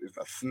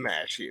a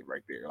smash hit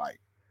right there. Like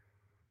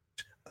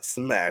a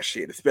smash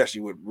hit,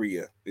 especially with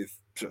Rhea. It's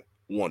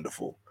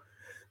wonderful.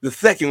 The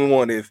second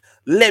one is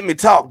Let Me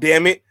Talk,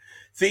 damn it.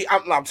 See,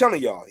 I'm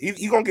telling y'all,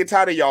 he's gonna get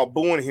tired of y'all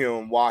booing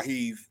him while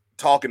he's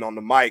talking on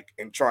the mic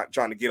and trying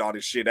to get all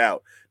this shit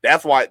out.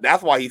 That's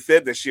why he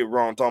said that shit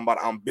wrong, talking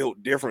about I'm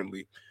built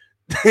differently.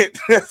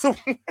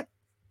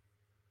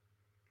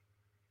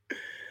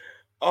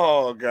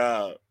 Oh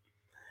god.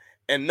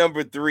 And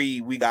number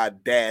 3, we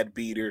got Dad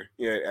Beater.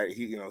 Yeah,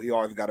 he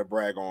always got to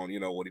brag on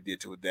what he did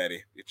to his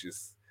daddy. It's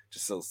just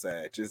so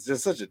sad. Just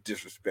such a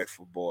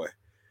disrespectful boy.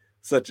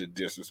 Such a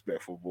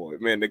disrespectful boy,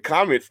 man. The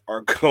comments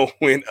are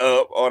going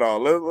up. Hold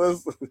on,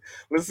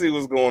 let's see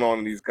what's going on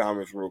in these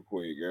comments real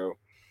quick, yo.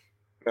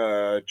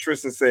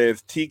 Tristan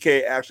says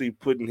TK actually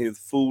putting his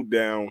food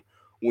down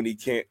when he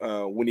can't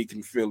when he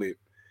can feel it.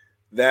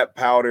 That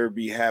powder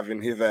be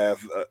having his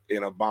ass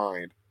in a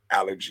bind.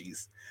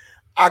 Allergies.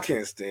 I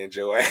can't stand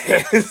your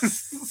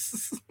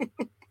ass.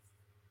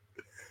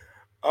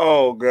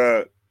 Oh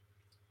god.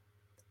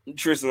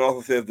 Tristan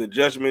also says the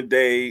Judgment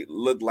Day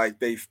looked like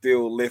they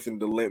still listen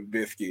to Limp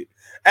Bizkit.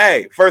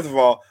 Hey, first of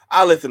all,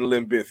 I listen to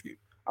Limp Bizkit.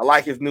 I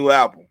like his new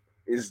album.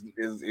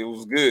 It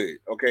was good.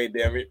 Okay,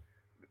 damn it.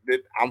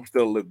 I'm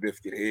still a Limp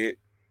Bizkit head.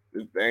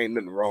 There ain't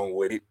nothing wrong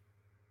with it.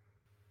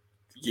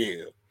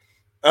 Yeah.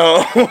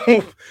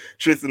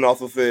 Tristan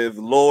also says,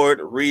 Lord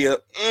Rhea,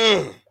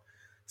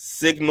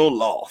 signal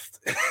lost.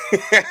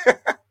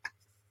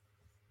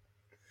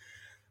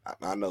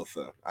 I know,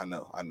 sir. I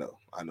know,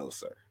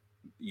 sir.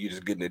 You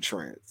just getting the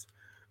trends.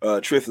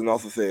 Tristan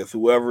also says,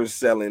 whoever's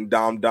selling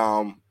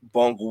Dom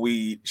bunk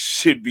weed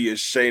should be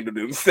ashamed of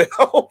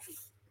themselves.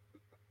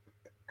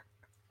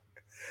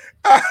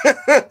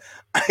 That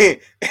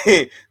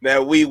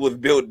weed was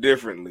built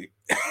differently.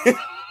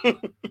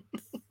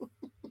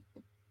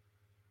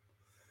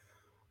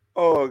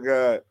 Oh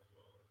God.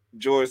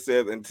 George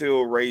says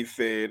until Ray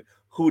said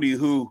hootie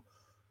hoo.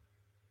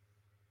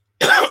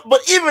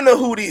 But even the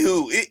hootie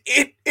hoo,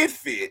 it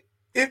fit.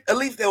 At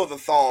least there was a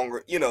song,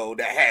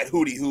 that had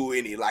hootie hoo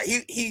in it. Like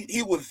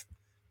he was,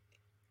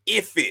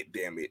 it fit.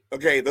 Damn it.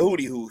 Okay, the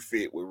hootie hoo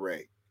fit with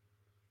Ray.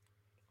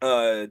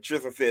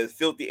 Tristan says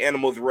filthy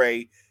animals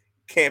Ray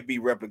can't be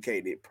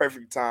replicated.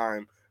 Perfect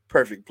time,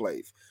 perfect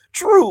place.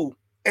 True,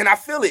 and I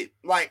feel it.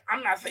 Like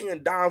I'm not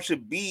saying Dom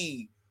should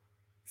be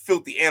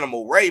filthy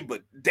animal Ray,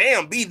 but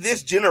damn, be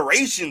this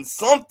generation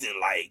something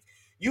like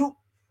you,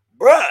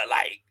 bruh.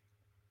 Like,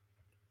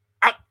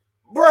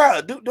 do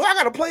I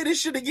gotta play this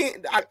shit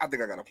again? I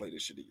think I gotta play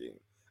this shit again.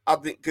 I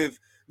think because,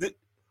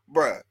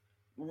 bruh,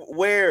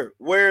 where?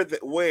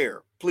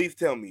 Please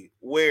tell me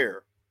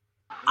where.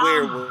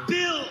 I'm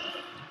built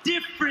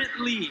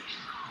differently.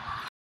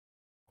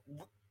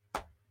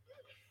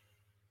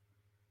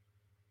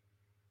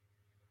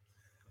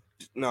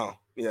 No,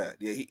 yeah,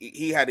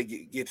 he had to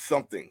get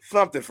something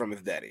from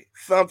his daddy,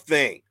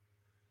 something.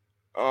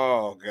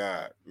 Oh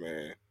God,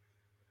 man.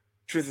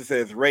 Tristan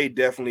says Ray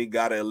definitely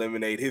gotta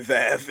eliminate his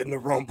ass in the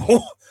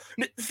Rumble.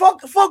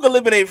 fuck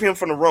eliminate him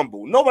from the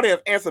Rumble. Nobody has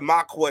answered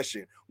my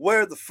question.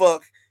 Where the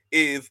fuck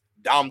is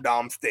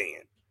Dom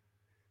stand?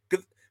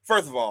 Because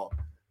first of all,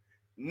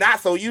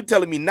 not so you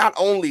telling me not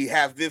only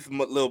has this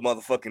little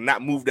motherfucker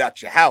not moved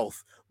out your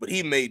house, but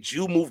he made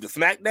you move to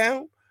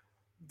SmackDown?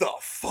 The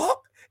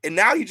fuck? And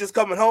now he's just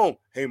coming home.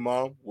 Hey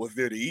mom, what's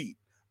there to eat?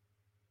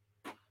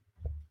 Little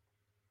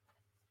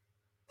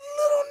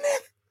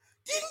nigga,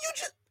 didn't you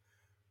just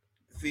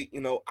see?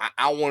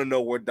 I want to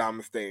know where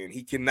Dom is staying.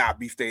 He cannot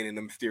be staying in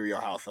the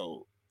Mysterio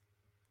household.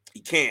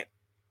 He can't.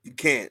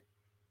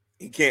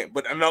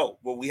 But I know.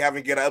 But we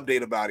haven't get an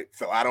update about it,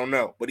 so I don't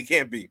know. But he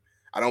can't be.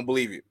 I don't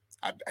believe it.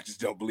 I just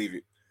don't believe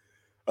it.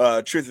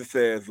 Tristan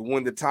says,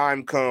 when the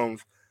time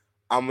comes,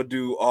 I'm gonna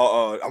do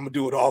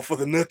it all for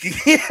the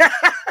nookie.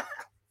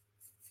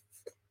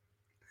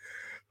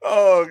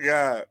 Oh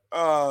god,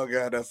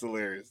 that's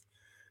hilarious.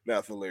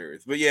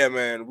 But yeah,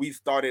 man, we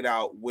started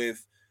out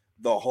with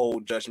the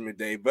whole Judgment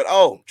Day, but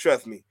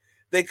trust me,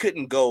 they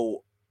couldn't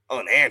go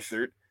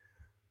unanswered.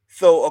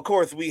 So of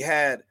course we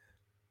had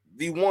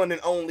the one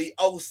and only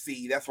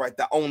OC. That's right,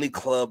 the only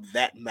club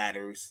that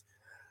matters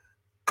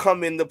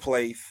come into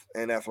place,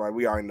 and that's right.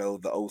 We already know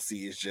the OC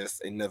is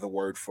just another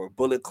word for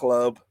Bullet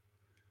Club.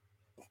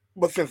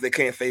 But since they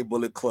can't say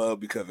Bullet Club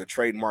because of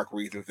trademark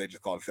reasons, they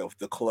just call themselves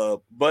the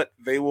club. But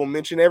they will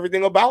mention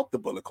everything about the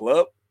Bullet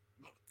Club.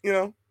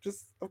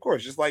 Just of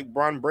course, just like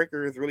Braun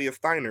Breaker is really a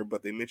Steiner,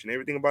 but they mention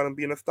everything about him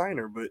being a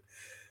Steiner, but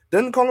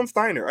doesn't call him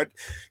Steiner.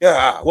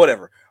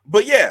 Whatever.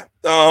 But yeah,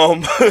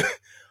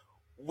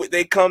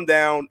 they come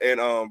down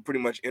and pretty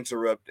much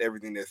interrupt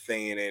everything they're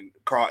saying, and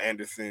Carl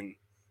Anderson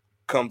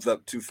comes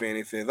up to Finn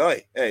and says,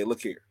 hey,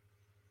 look here.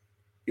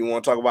 You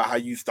want to talk about how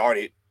you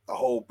started a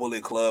whole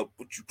Bullet Club,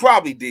 which you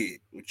probably did,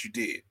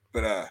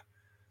 but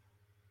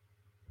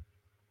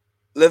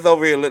let's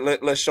over here.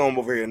 Let's show them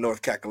over here in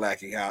North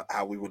Kakalaki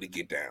how we really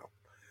get down,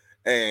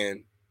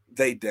 and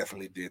they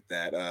definitely did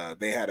that.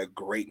 They had a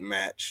great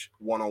match,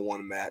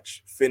 one-on-one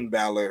match, Finn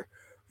Balor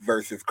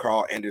versus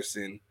Carl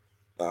Anderson.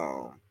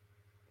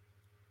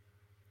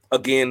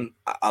 Again,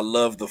 I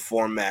love the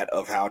format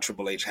of how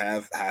Triple H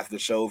has the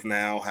shows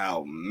now,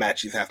 how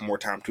matches have more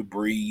time to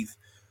breathe.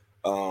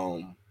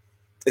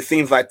 It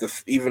seems like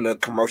even the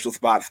commercial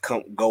spots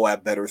go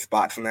at better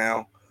spots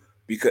now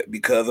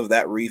because of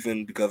that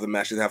reason, because the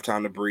matches have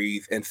time to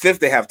breathe. And since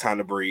they have time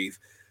to breathe,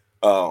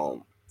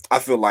 I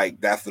feel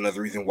like that's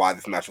another reason why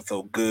this match was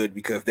so good,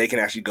 because they can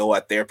actually go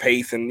at their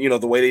pace and,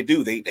 the way they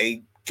do.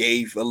 They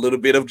gave a little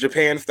bit of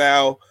Japan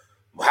style,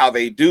 how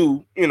they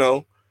do,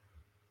 in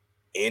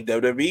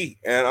WWE.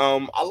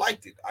 And I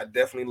liked it. I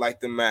definitely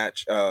liked the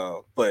match.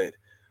 But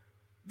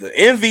the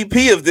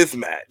MVP of this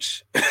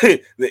match,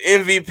 the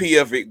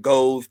MVP of it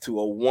goes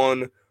to a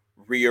one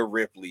Rhea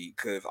Ripley,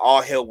 because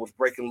all hell was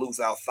breaking loose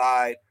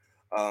outside.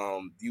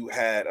 You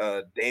had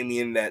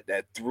Damien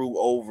that threw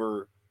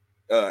over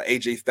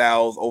AJ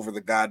Styles over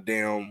the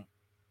goddamn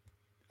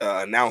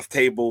announce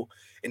table,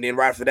 and then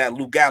right after that,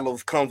 Luke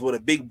Gallows comes with a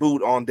big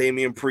boot on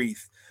Damian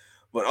Priest.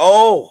 But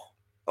no,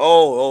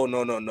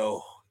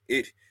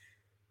 it.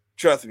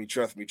 Trust me.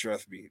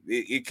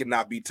 It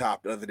cannot be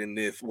topped other than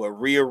this. Where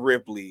Rhea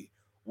Ripley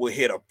will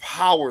hit a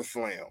power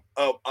slam,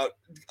 a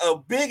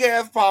big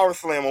ass power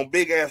slam on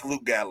big ass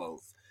Luke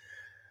Gallows.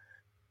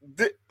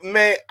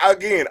 Man,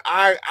 again,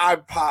 I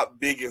pop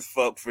big as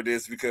fuck for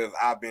this because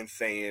I've been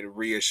saying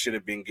Rhea should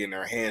have been getting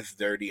her hands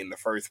dirty in the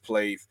first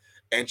place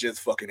and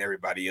just fucking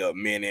everybody up,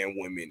 men and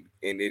women.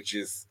 And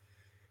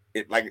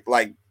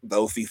like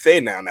the OC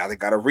said now they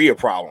got a Rhea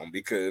problem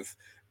because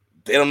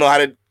they don't know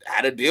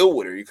how to deal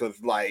with her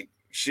because like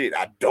shit,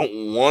 I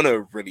don't want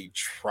to really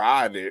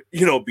try to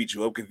beat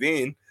you up because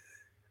then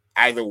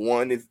either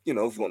one is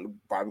it's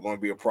probably going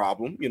to be a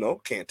problem,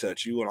 can't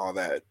touch you and all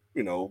that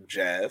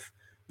jazz,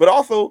 but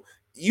also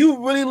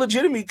you really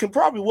legitimately can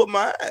probably whoop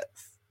my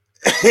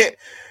ass.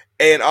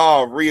 And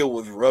Rhea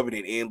was rubbing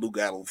it in Luke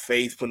Gallows'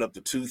 face, putting up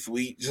the too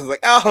sweet, just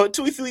like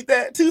too sweet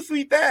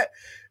that.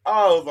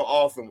 Oh, it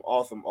was an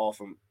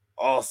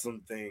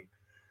awesome thing,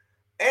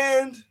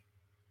 and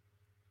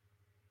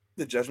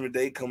the Judgment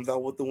Day comes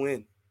out with the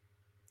win.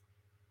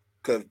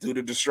 Because due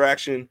to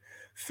distraction,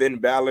 Finn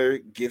Balor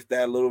gets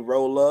that little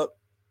roll up,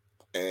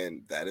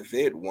 and that is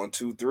it. 1,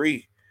 2,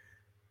 3.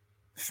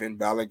 Finn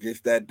Balor gets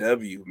that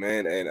W,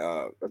 man. And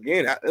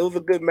again, it was a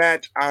good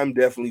match. I'm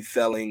actually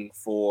selling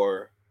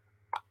for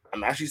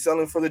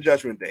the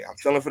Judgment Day. I'm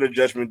selling for the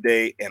Judgment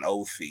Day and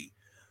OC.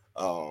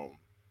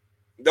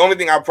 The only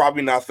thing I'm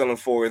probably not selling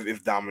for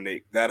is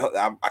Dominic. That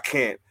I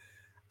can't.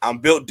 I'm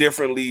built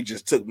differently.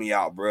 Just took me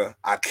out, bro.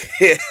 I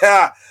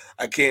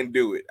can't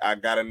do it. I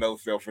got a no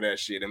sell for that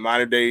shit. And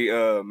modern day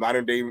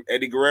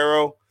Eddie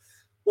Guerrero,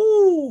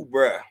 ooh,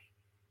 bro.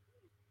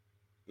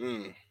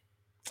 I'm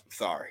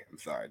sorry.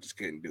 I just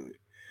couldn't do it.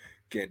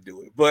 Can't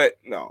do it. But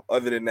no,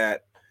 other than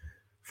that,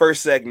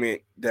 first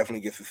segment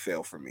definitely gets a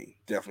sell for me.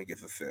 Definitely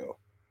gets a sell.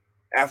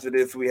 After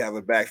this, we have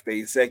a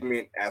backstage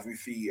segment as we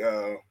see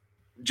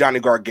Johnny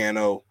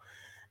Gargano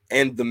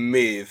and The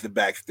Miz the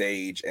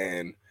backstage,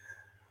 and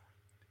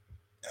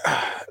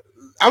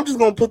I'm just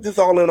gonna put this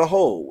all in a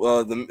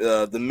whole.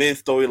 The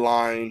Miz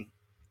storyline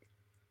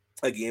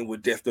again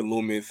with Dexter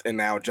Lumis, and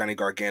now Johnny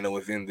Gargano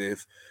is in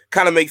this.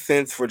 Kind of makes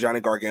sense for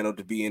Johnny Gargano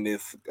to be in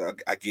this.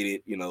 I get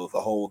it,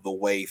 the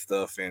way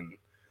stuff and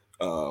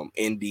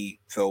indie.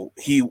 So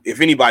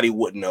if anybody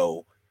would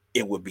know,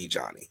 it would be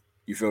Johnny.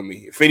 You feel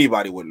me? If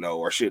anybody would know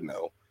or should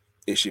know,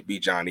 it should be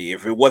Johnny.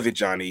 If it wasn't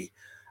Johnny,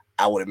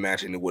 I would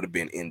imagine it would have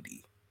been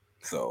indie.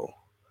 So.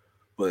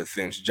 But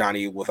since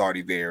Johnny was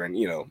already there, and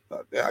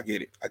I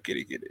get it.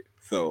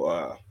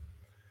 So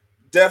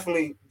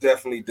definitely,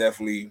 is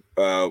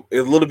a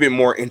little bit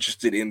more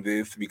interested in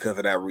this because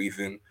of that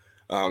reason.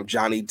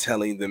 Johnny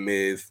telling The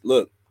Miz,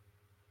 look,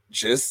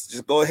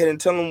 just go ahead and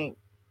tell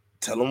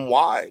him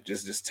why.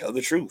 Just tell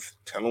the truth.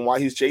 Tell him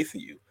why he's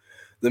chasing you.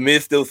 The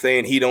Miz still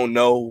saying he don't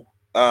know.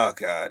 Oh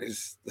God,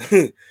 it's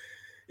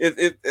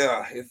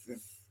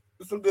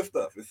some good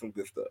stuff. It's some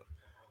good stuff.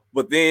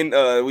 But then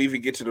we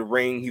even get to the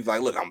ring. He's like,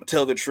 look, I'm going to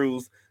tell the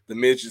truth. The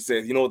Miz just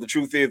says, you know what the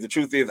truth is? The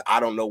truth is I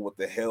don't know what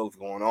the hell's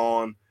going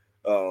on.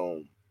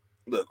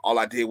 Look, all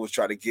I did was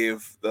try to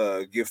give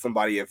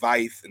somebody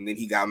advice, and then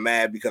he got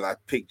mad because I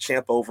picked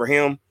Champ over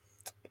him.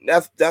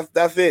 That's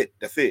it.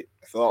 That's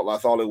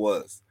all it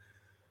was.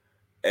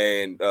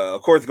 And,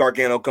 of course,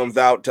 Gargano comes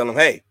out, tell him,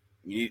 hey,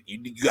 you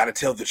got to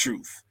tell the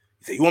truth.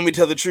 He said, you want me to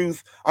tell the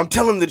truth? I'm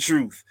telling the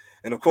truth.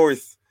 And, of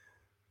course,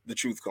 the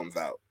truth comes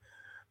out.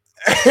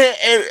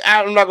 And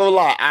I'm not gonna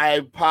lie, I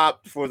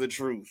popped for the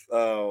truth.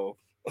 I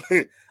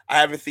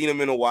haven't seen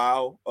him in a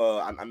while.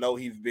 I know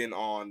he's been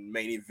on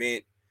Main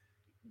Event,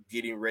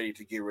 getting ready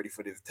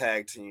for this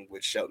tag team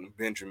with Shelton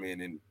Benjamin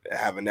and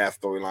having that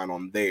storyline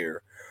on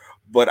there.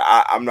 But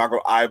I'm not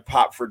gonna. I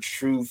popped for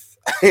truth.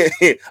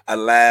 I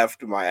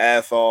laughed my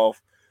ass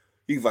off.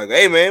 He's like,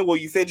 "Hey man, well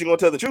you said you're gonna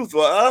tell the truth.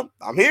 Well,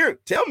 I'm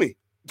here. Tell me."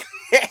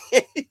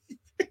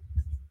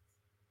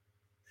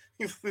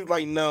 He's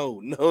like, no,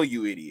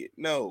 you idiot.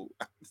 No,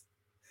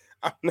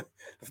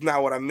 that's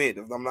not what I meant.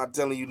 I'm not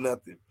telling you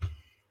nothing.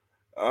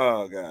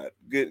 Oh, God.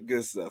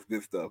 Good stuff.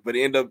 But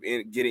it ended up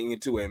getting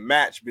into a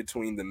match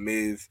between The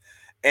Miz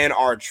and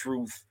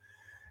R-Truth,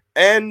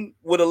 and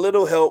with a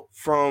little help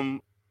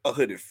from a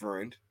hooded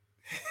friend,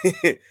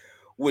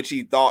 which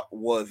he thought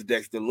was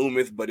Dexter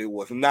Lumis, but it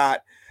was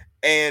not.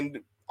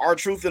 And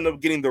R-Truth ended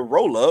up getting the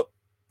roll-up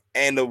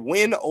and a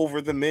win over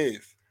The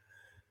Miz.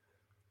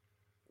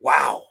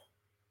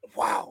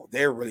 Wow,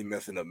 they're really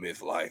messing up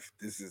Miz's life.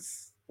 This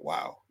is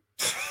wow.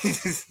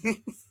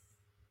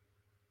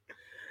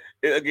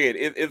 Again,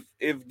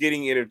 it's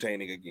getting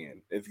entertaining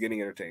again. It's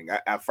getting entertaining.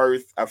 At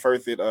first, I'm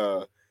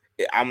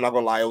not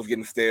gonna lie, it was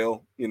getting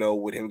stale.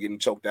 With him getting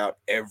choked out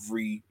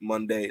every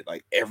Monday,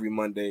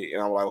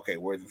 and I'm like, okay,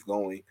 where's this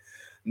going?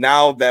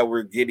 Now that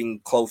we're getting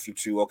closer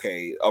to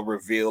a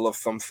reveal of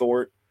some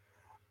sort,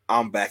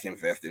 I'm back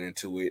invested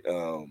into it.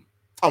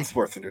 I'm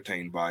sports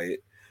entertained by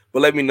it.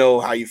 But let me know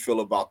how you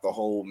feel about the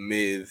whole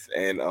Miz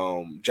and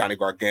Johnny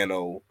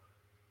Gargano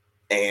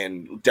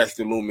and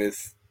Dexter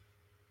Lumis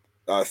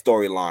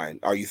storyline.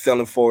 Are you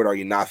selling for it? Are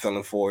you not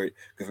selling for it?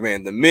 Because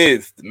man, the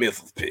Miz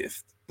was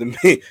pissed.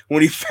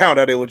 When he found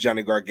out it was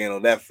Johnny Gargano,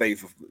 that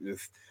face was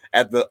just,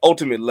 at the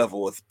ultimate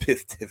level, was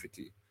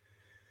pissivity.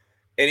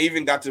 And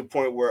even got to the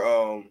point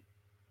where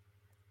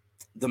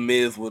the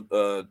Miz would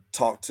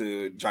talk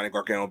to Johnny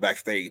Gargano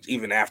backstage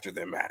even after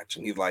their match,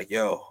 and he's like,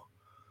 "Yo,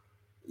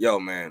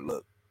 man,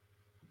 look,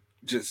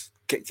 just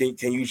can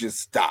you just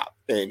stop?"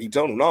 And he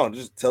told him, "No,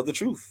 just tell the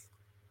truth.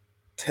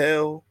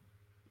 Tell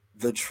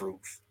the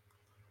truth."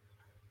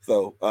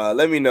 So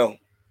let me know.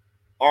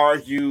 Are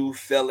you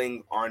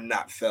selling or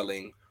not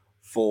selling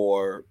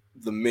for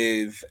the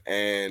Miz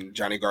and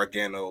Johnny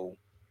Gargano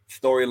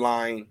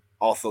storyline?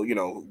 Also,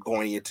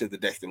 going into the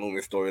Dexter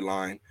Lumis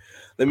storyline.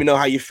 Let me know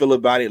how you feel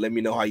about it. Let me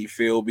know how you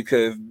feel,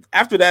 because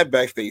after that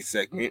backstage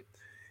segment,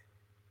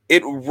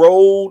 it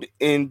rolled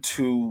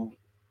into,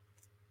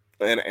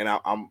 and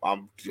I'm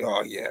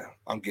oh yeah,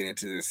 I'm getting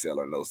into this sell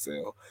or no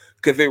sell,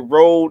 because it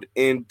rolled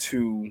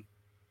into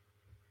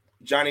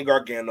Johnny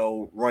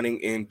Gargano running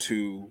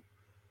into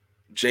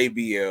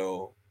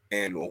JBL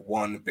and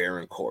one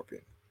Baron Corbin.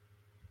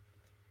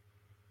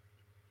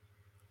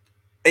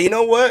 And you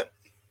know what?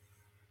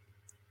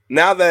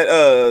 Now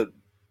that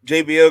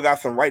JBL got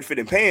some right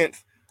fitting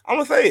pants, I'm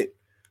gonna say it.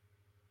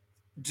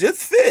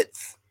 Just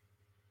fits.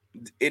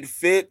 It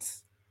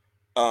fits.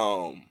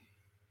 I'm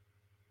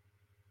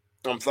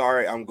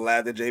sorry. I'm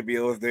glad that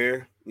JBL is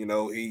there.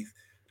 He's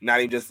not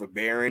even just for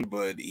Baron,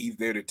 but he's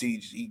there to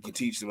teach. He can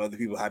teach some other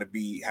people how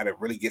to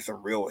really get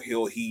some real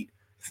heel heat,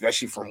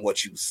 especially from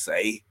what you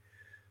say.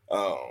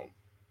 And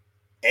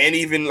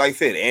even like I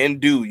said,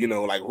 and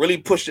like really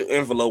push the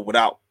envelope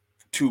without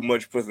too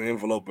much pushing the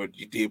envelope, but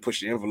you did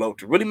push the envelope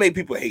to really make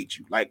people hate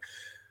you. Like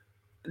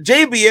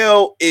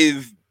JBL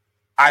is,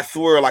 I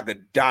swear, like a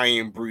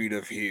dying breed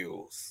of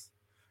heels.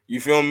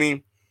 You feel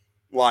me?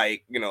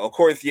 Like, of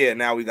course, yeah,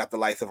 now we got the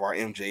likes of our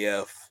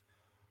MJF,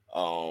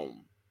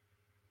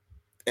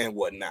 and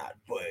whatnot,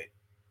 but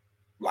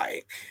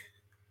like,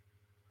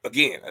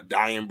 again, a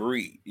dying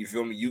breed. You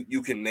feel me?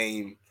 You can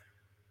name,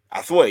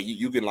 I swear,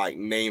 you can like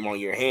name on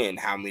your hand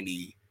how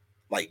many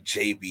like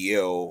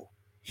JBL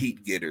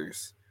heat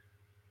getters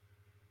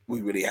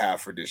we really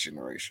have for this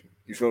generation.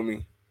 You feel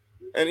me?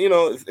 And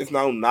it's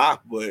no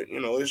knock, but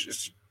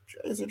it's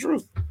the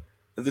truth.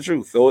 It's the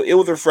truth. So it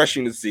was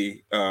refreshing to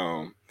see.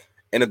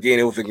 And again,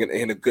 it was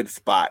in a good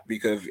spot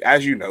because,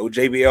 as you know,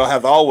 JBL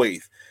has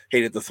always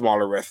hated the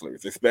smaller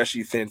wrestlers,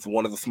 especially since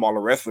one of the smaller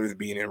wrestlers,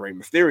 being in Rey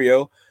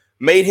Mysterio,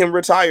 made him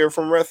retire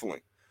from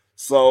wrestling.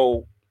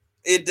 So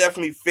it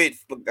definitely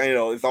fits.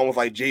 It's almost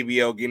like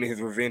JBL getting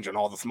his revenge on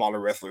all the smaller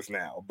wrestlers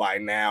now by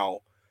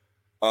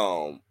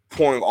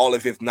pouring all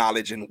of his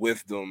knowledge and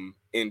wisdom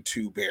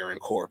into Baron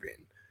Corbin.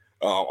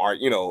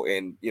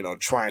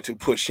 Trying to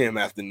push him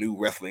as the new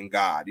wrestling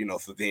god,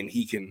 so then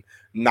he can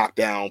knock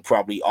down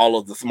probably all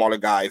of the smaller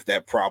guys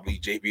that probably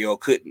JBL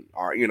couldn't,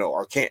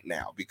 or can't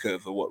now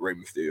because of what Rey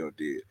Mysterio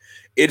did.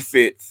 It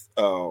fits.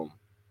 I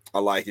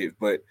like it,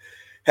 but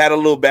had a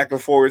little back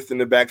and forth in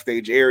the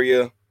backstage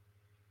area.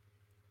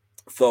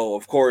 So,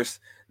 of course,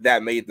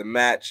 that made the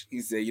match.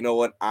 He said, "You know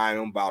what? I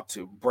am about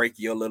to break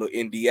your little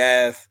indie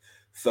ass.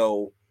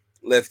 So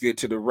let's get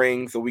to the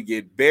ring." So we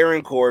get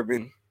Baron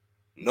Corbin.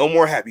 No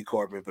more Happy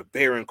Corbin, but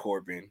Baron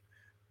Corbin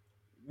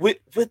with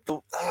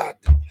the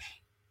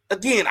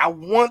again. I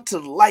want to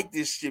like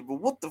this shit, but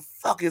what the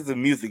fuck is the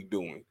music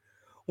doing?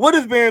 What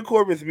is Baron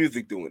Corbin's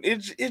music doing?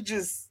 It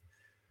just.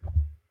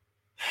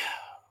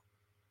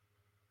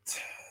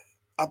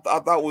 I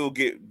thought we'll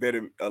get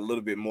a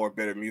little bit more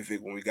better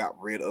music when we got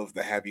rid of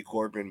the Happy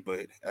Corbin,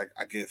 but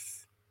I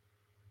guess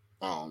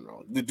I don't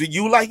know. Do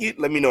you like it?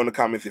 Let me know in the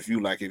comments if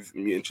you like his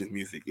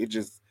music. It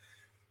just,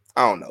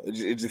 I don't know.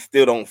 It just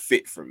still don't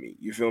fit for me.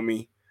 You feel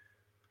me?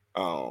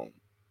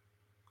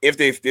 If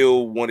they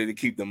still wanted to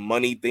keep the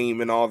money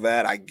theme and all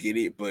that, I get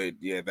it. But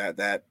yeah,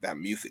 that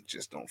music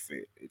just don't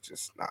fit. It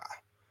just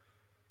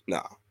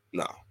nah.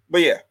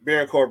 But yeah,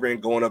 Baron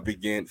Corbin going up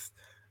against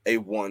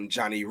A1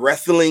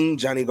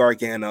 Johnny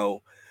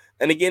Gargano,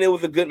 and again, it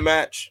was a good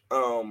match.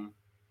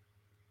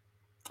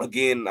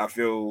 Again, I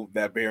feel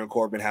that Baron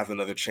Corbin has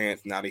another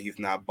chance now that he's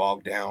not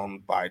bogged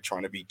down by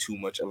trying to be too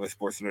much of a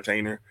sports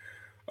entertainer.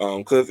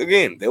 Because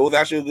again, there was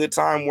actually a good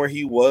time where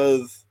he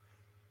was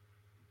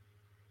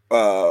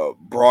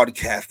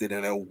broadcasted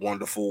in a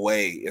wonderful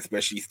way,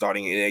 especially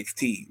starting in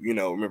NXT.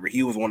 Remember,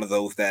 he was one of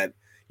those that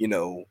he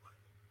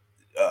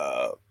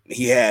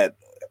had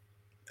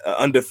an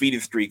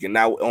undefeated streak, and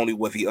not only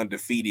was he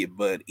undefeated,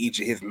 but each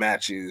of his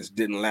matches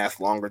didn't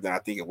last longer than, I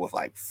think it was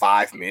like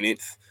 5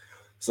 minutes.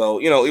 So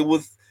it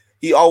was,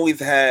 he always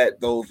had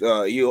those.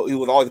 He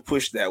was always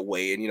pushed that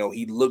way, and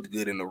he looked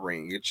good in the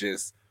ring. It's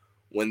just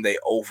when they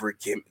over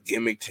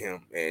gimmicked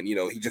him, and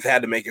he just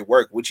had to make it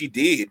work, which he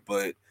did,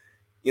 but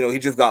he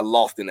just got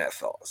lost in that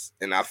sauce.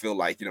 And I feel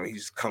like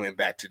he's coming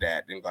back to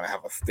that and gonna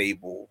have a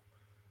stable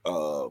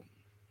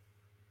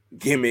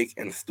gimmick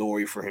and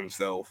story for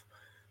himself.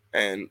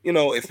 And, you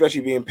know,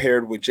 especially being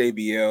paired with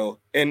JBL.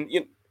 And,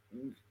 you know,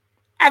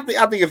 I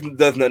think it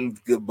does nothing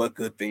good but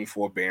good things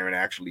for Baron,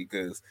 actually,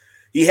 because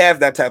he has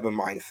that type of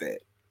mindset.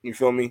 You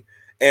feel me?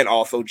 And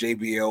also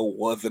JBL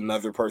was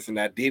another person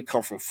that did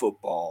come from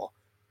football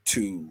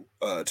to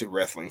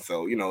wrestling.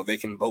 So, you know, they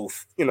can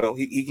both, you know,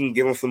 he can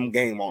give him some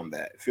game on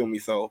that. Feel me?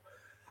 So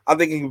I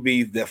think it can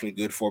be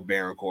definitely good for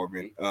Baron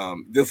Corbin.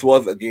 This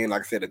was, again,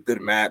 like I said, a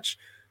good match.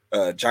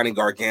 Johnny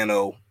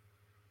Gargano,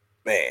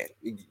 man,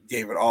 he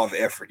gave it all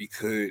the effort he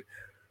could.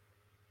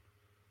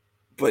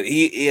 But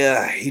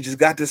he just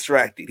got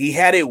distracted. He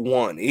had it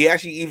won. He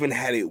actually even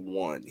had it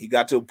won. He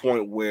got to a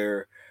point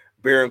where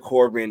Baron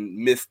Corbin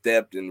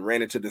misstepped and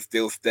ran into the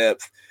steel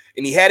steps,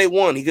 and he had it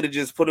won. He could have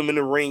just put him in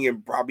the ring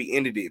and probably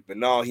ended it. But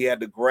no, he had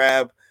to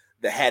grab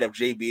the hat of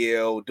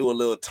JBL, do a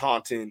little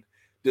taunting,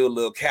 do a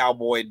little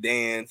cowboy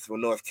dance for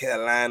North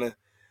Carolina.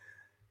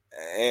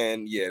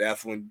 And yeah,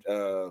 that's when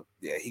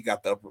he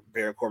got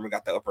Baron Corbin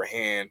got the upper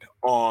hand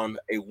on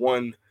a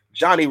one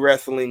Johnny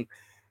Wrestling.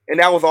 And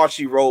that was all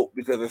she wrote,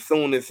 because as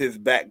soon as his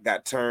back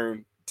got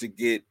turned to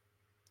get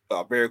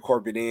Baron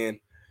Corbin in,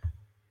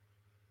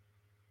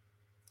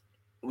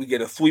 we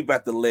get a sweep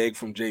at the leg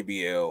from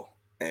JBL,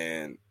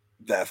 and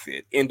that's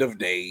it. End of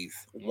days.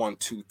 1,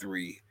 2,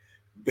 3.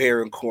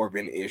 Baron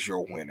Corbin is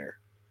your winner.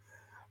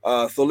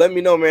 So let me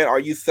know, man.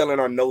 Are you selling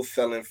or no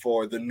selling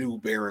for the new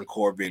Baron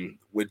Corbin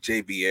with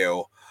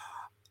JBL?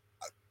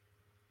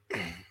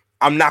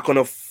 I'm not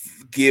gonna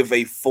give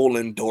a full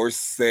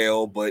endorsed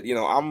sale, but you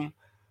know, I'm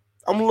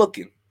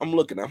looking. I'm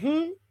looking at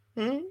you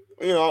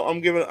know,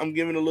 I'm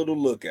giving a little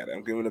look at it.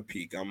 I'm giving a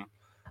peek.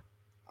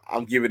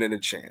 I'm giving it a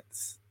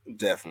chance.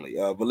 Definitely.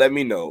 But let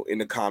me know in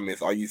the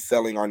comments, are you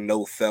selling or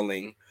no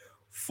selling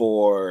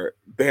for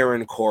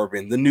Baron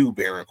Corbin, the new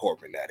Baron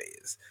Corbin, that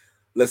is.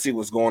 Let's see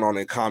what's going on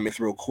in comments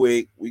real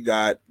quick. We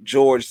got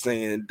George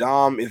saying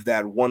Dom is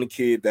that one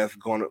kid that's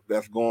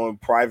going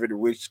private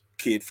rich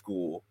kid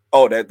school.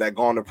 Oh, that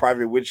going to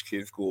private rich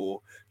kid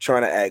school,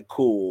 trying to act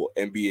cool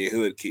and be a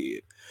hood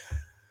kid.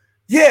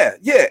 Yeah,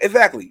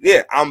 exactly.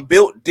 Yeah, I'm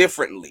built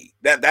differently.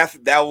 That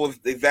was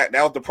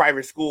the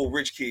private school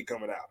rich kid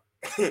coming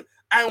out.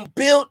 I'm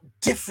built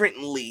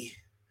differently.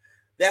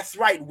 That's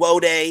right,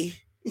 Wode.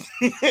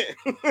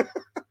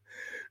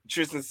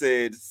 Tristan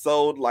said,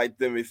 sold like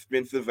them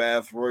expensive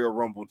ass Royal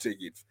Rumble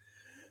tickets.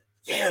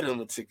 Yeah,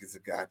 them tickets are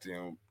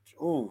goddamn.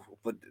 Ooh,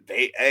 but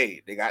they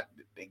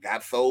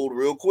got sold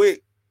real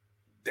quick.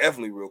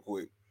 Definitely real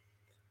quick.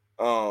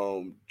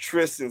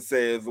 Tristan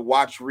says,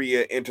 watch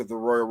Rhea enter the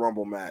Royal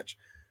Rumble match.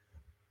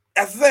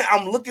 As I said,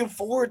 I'm looking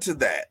forward to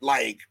that.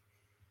 Like,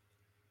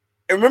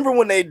 remember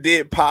when they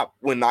did pop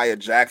when Nia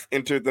Jax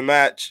entered the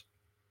match?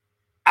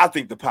 I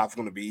think the pop's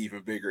going to be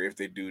even bigger if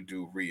they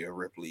do Rhea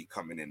Ripley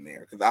coming in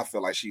there, because I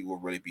feel like she will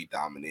really be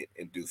dominant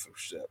and do some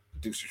shit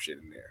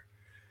in there.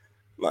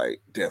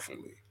 Like,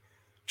 definitely.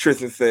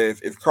 Tristan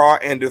says, is Carl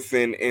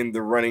Anderson in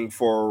the running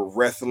for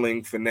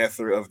Wrestling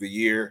Finesser of the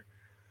Year?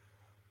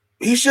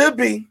 He should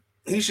be.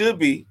 He should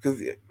be,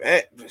 because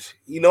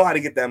he know how to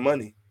get that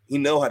money. He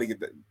know how to get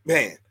that.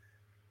 Man,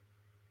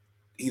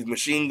 he's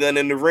machine gun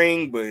in the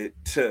ring, but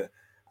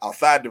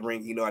outside the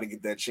ring, he know how to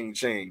get that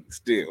ching-ching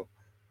still.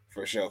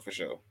 For sure.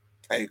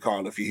 Hey,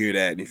 Carl, if you hear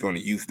that and if you want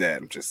to use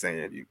that, I'm just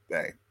saying,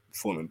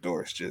 full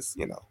endorse, just,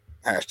 you know,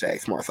 hashtag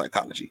smart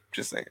psychology.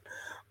 Just saying.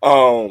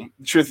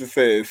 Tristan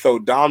says, so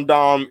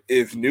Dom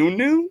is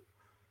new?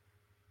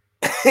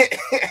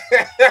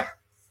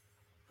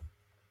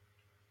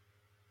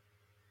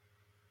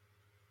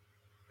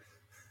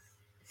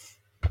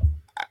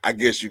 I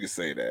guess you could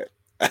say that.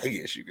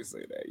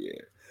 Yeah.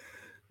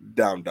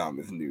 Dom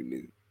is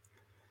new.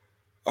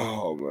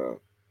 Oh, man.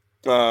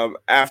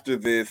 After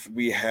this,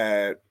 we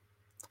had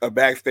a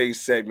backstage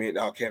segment.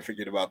 I can't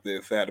forget about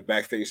this. I had a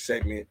backstage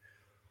segment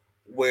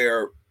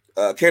where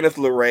Candice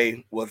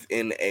LeRae was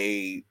in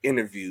a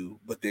interview,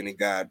 but then it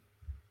got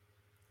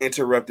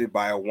interrupted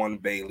by a one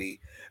Bailey.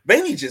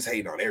 Bailey just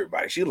hating on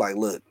everybody. She like,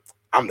 look,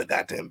 I'm the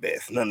goddamn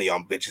best. None of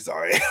y'all bitches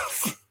are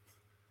else.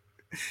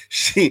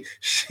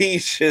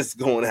 She's just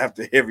going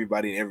after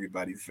everybody in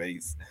everybody's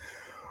face.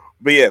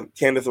 But yeah,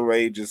 Candice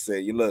LeRae just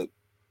said, you look,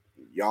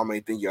 y'all may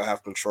think y'all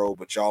have control,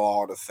 but y'all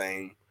all the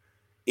same.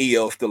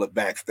 EO's still a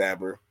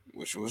backstabber,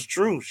 which was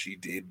true. She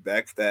did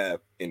backstab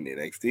in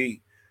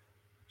NXT.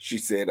 She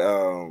said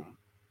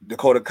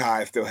Dakota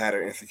Kai still had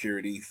her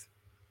insecurities.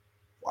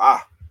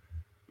 Wow.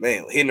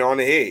 Man, hitting her on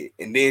the head.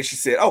 And then she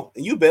said, oh,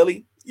 and you,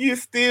 Bailey, you're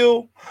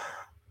still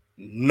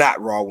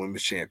not Raw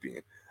Women's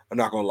Champion. I'm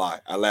not going to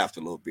lie. I laughed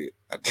a little bit.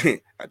 I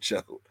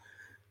chuckled.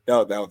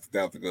 That was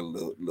a good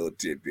little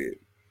tidbit.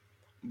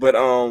 But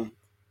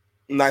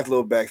nice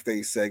little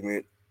backstage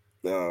segment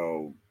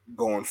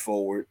going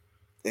forward.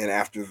 And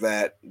after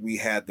that, we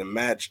had the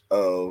match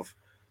of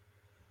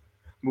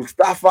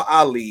Mustafa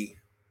Ali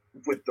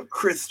with the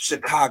Chris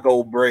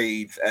Chicago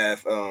braids,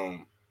 as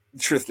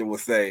Tristan would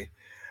say.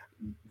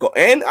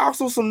 And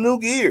also some new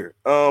gear.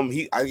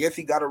 I guess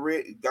he got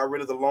rid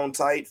of the long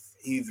tights.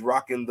 He's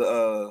rocking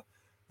the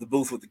the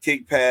boots with the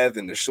kick pads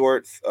and the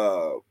shorts.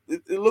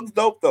 It looks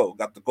dope though.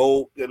 Got the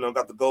gold,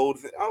 got the gold.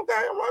 Okay, I'm like,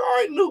 all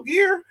right, new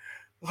gear.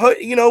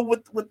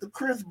 With the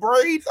crisp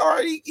braids. All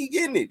right, he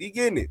getting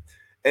it.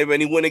 And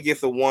when he went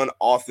against the one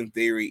Austin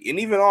Theory, and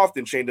even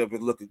Austin changed up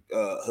his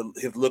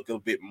look a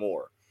bit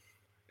more.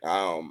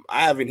 I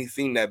haven't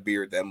seen that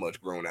beard that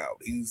much grown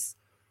out. He's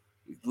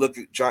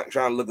trying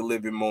to look a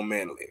little bit more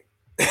manly.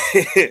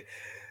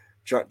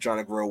 trying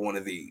to grow one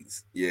of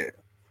these, yeah.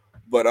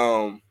 But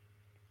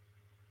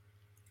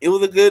it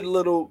was a good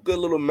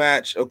little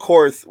match. Of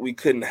course, we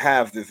couldn't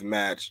have this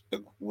match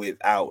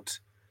without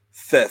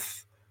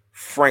Seth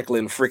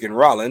Franklin freaking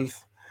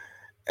Rollins,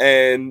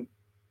 and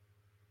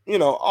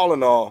all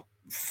in all,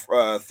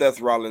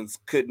 Seth Rollins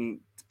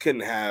couldn't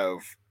have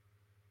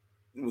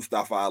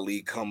Mustafa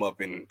Ali come up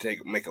and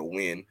make a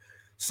win.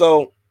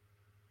 So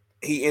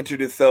he entered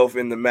himself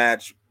in the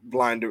match,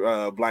 blinded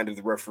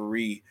the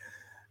referee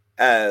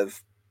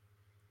as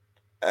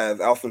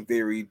Austin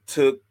Theory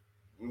took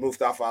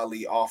Mustafa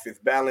Ali off his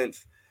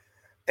balance,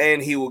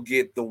 and he will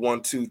get the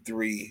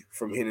 1-2-3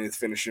 from hitting his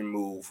finishing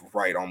move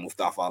right on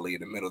Mustafa Ali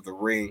in the middle of the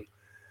ring.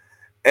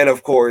 And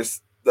of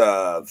course,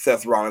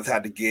 Seth Rollins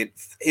had to get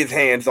his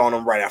hands on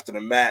him right after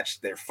the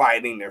match. They're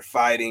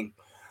fighting.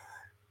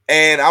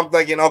 And I'm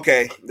thinking,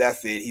 okay,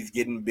 that's it. He's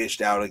getting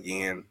bitched out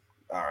again.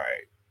 All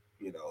right.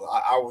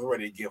 I was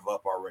ready to give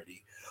up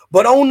already.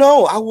 But oh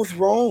no, I was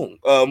wrong.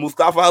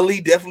 Mustafa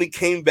Ali definitely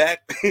came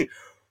back he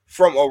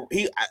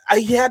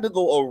had to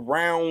go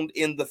around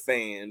in the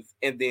fans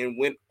and then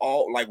ran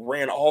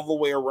all the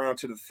way around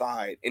to the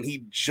side, and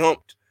he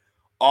jumped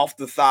off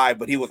the side,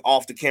 but he was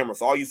off the camera.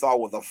 So all you saw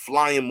was a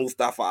flying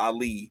Mustafa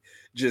Ali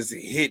just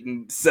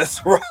hitting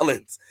Seth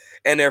Rollins,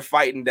 and they're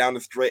fighting down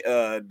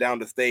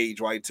the stage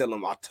while you tell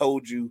him, I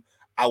told you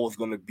I was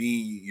gonna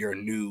be your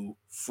new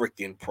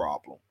freaking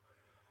problem.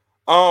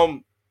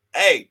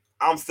 Hey,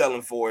 I'm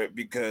selling for it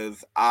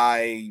because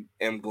I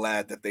am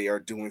glad that they are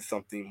doing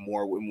something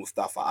more with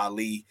Mustafa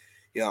Ali.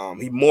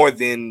 He more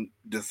than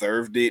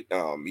deserved it.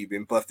 He's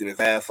been busting his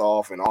ass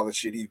off and all the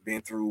shit he's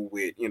been through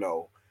with,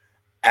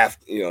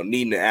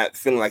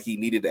 feeling like he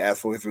needed to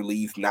ask for his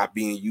release, not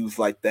being used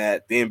like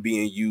that, then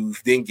being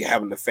used, then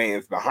having the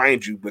fans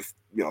behind you, but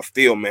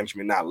still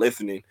management not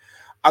listening.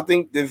 I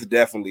think this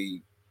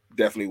definitely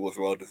was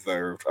well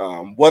deserved.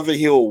 Whether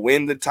he'll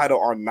win the title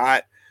or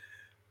not,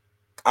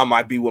 I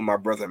might be with my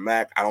brother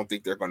Mac. I don't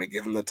think they're going to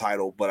give him the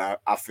title, but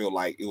I feel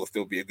like it will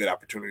still be a good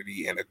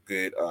opportunity and a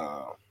good,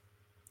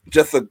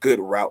 just a good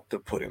route to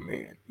put him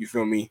in. You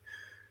feel me?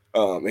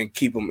 And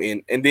keep him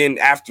in, and then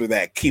after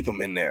that, keep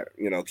him in there.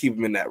 Keep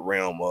him in that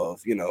realm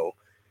of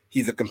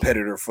he's a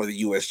competitor for the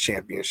U.S.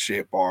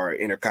 Championship or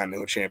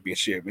Intercontinental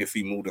Championship if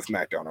he moved to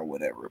SmackDown or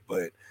whatever.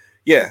 But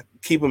yeah,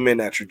 keep him in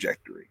that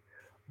trajectory.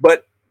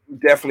 But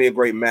definitely a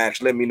great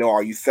match. Let me know,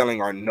 are you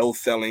selling or no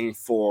selling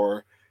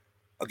for,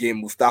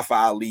 again, Mustafa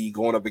Ali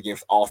going up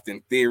against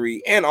Austin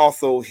Theory, and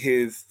also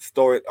his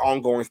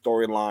ongoing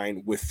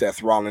storyline with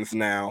Seth Rollins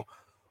now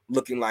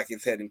looking like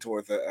it's heading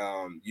towards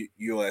a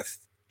U.S.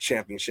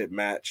 Championship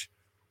match,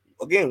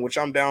 again, which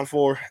I'm down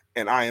for,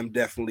 and I am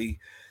definitely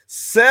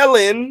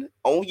selling.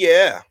 Oh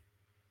yeah.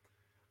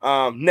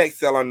 Next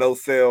sell or no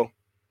sell.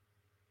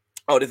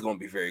 Oh, this is gonna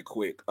be very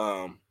quick.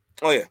 Oh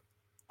yeah,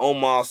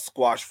 Omos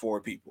squash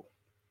 4 people.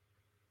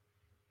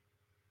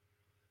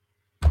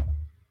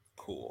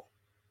 Cool.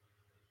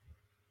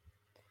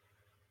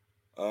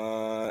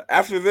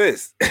 After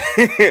this,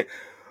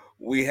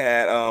 we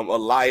had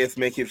Elias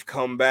make his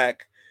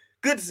comeback.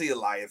 Good to see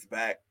Elias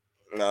back.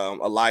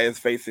 Elias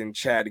facing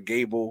Chad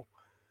Gable,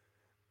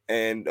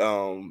 and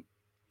I'll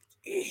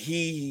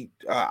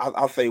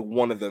say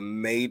one of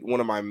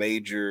my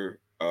major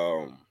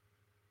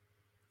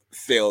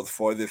sales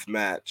for this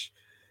match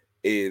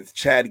is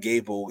Chad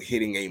Gable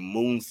hitting a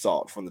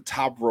moonsault from the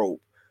top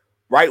rope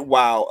right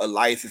while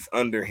Elias is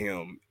under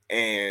him,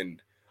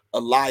 and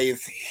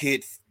Elias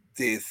hits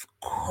this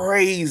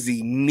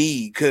crazy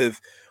knee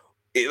because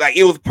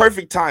it was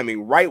perfect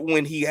timing. Right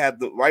when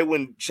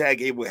Chad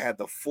Gable had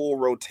the full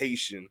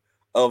rotation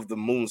of the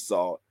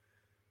moonsault,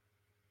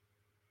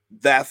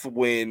 that's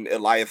when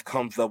Elias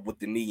comes up with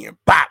the knee and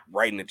bop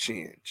right in the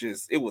chin.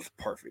 It was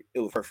perfect.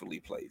 It was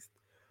perfectly placed.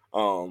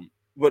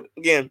 But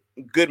again,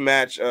 good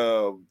match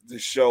to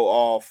show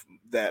off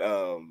that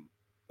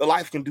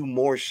Elias can do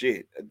more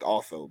shit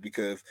also,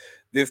 because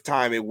this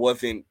time it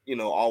wasn't,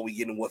 all we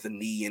getting was a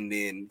knee and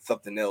then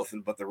something else,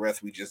 but the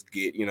rest we just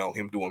get,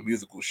 him doing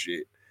musical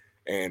shit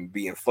and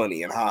being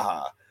funny and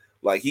haha.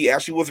 Like, he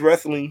actually was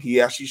wrestling.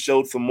 He actually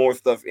showed some more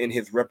stuff in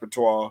his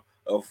repertoire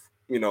of,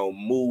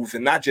 moves,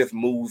 and not just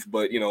moves,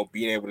 but,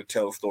 being able to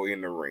tell a story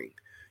in the ring.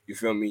 You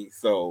feel me?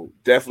 So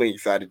definitely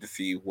excited to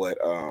see what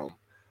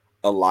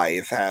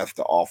Elias has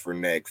to offer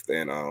next,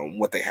 and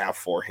what they have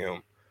for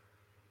him.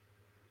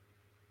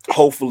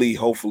 Hopefully,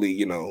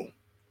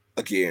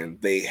 again,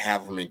 they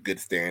have him in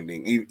good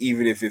standing,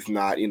 even if it's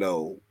not,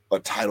 a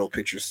title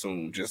picture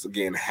soon. Just,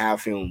 again,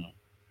 have him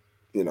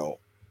in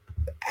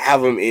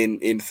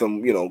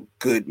some,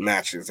 good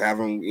matches, have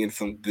him in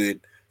some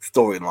good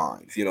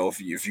storylines. You know,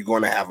 if you're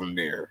going to have them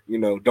there, you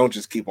know, don't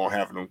just keep on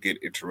having them get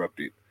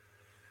interrupted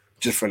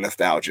just for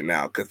nostalgia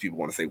now because people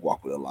want to say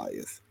walk with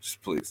Elias.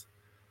 Just please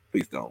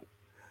don't.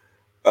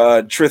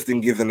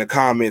 Tristan gives in the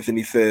comments and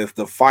he says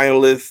the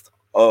finalists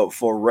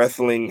for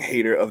Wrestling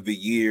Hater of the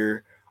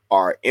Year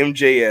are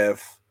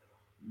MJF,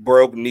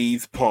 Broke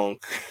Knees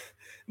Punk,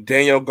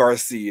 Daniel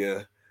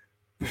Garcia,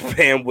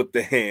 Pam with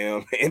the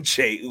Ham, and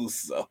Jey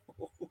Uso.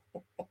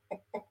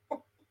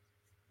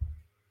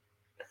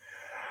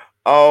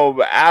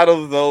 Out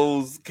of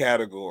those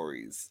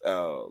categories,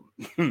 for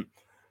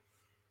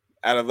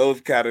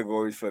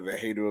the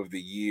Hater of the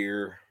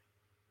Year,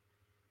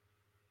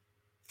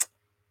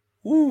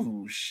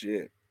 ooh,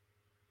 shit.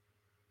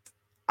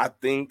 I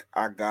think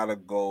I gotta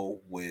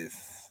go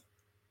with.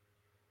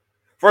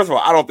 First of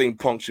all, I don't think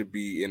Punk should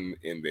be in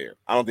there.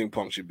 I don't think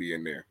Punk should be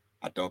in there.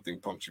 I don't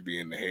think Punk should be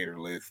in the hater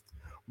list.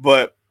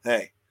 But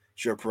hey,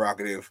 it's your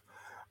prerogative.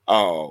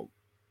 I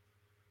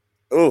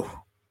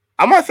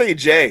might say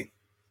Jay.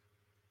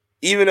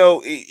 Even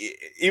though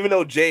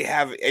Jay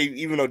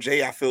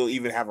I feel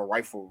even have a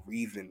rightful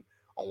reason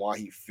on why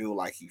he feel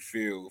like he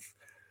feels.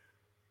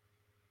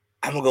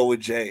 I'm gonna go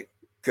with Jay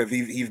because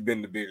he's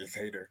been the biggest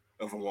hater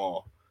of them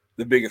all.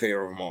 The biggest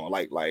hater of them all.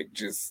 Like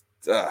just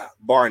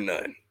bar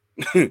none.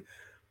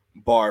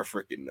 Bar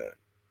freaking none.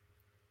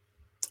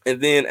 And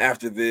then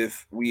after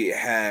this, we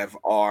have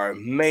our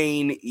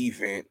main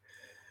event.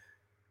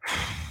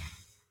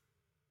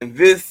 And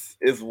this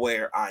is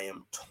where I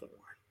am torn.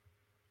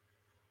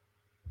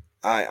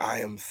 I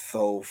am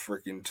so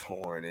freaking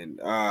torn. And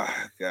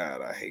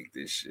God, I hate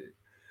this shit.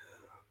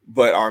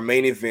 But our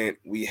main event,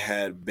 we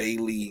had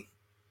Bayley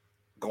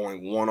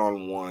going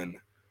one-on-one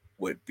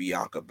with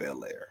Bianca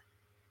Belair.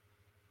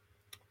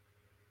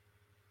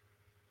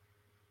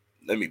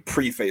 Let me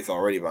preface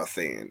already by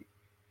saying,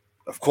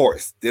 of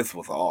course, this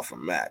was an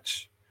awesome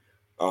match.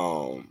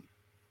 And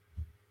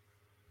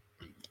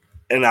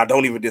I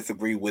don't even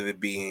disagree with it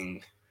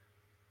being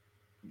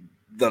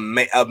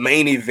a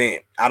main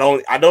event. I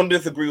don't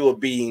disagree with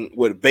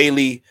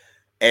Bayley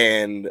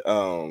and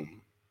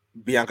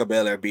Bianca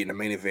Belair being the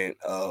main event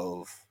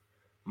of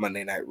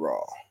Monday Night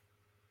Raw.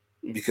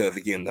 Because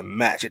again, the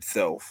match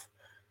itself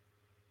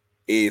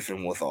is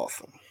and was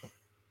awesome.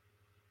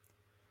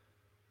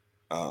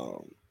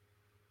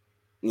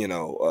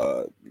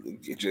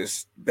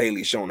 Just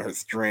Bayley showing her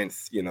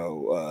strength,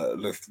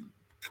 let's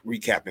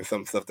recapping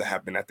some stuff that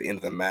happened at the end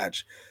of the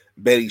match.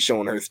 Bayley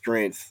showing her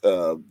strength,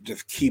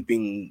 just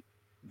keeping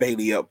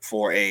Bayley up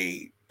for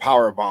a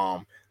power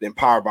bomb, then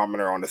power bombing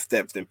her on the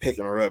steps, then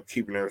picking her up,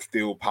 keeping her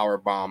still power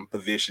bomb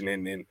position,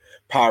 and then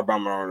power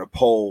bombing her on the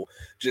pole.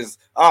 Just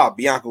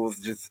Bianca was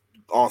just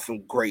on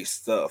some great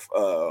stuff.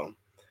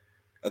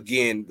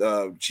 Again,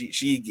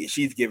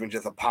 she's giving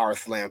just a power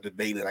slam to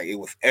Bayley like it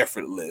was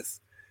effortless.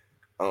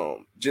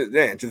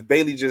 Just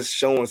Bayley just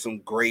showing some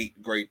great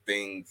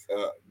things.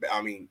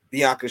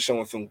 Bianca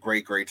showing some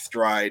great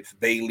strides.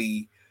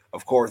 Bayley,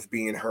 of course,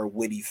 being her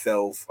witty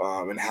self,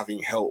 and having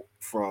help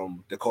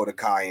from Dakota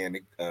Kai and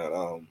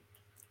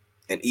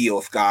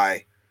Io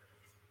Sky.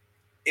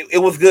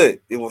 It was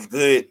good. It was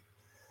good. It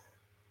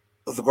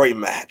was a great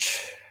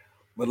match.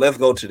 But let's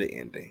go to the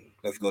ending.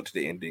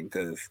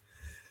 Because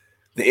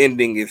the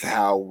ending is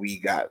how we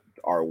got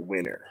our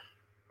winner.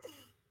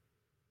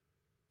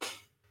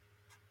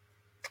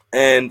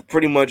 And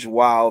pretty much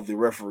while the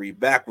referee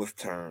back was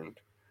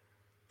turned,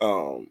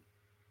 while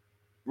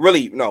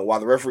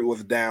the referee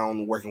was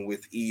down working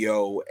with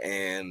Io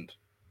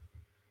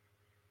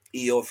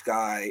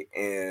Sky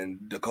and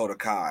Dakota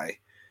Kai,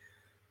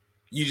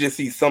 you just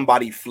see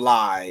somebody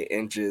fly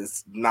and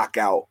just knock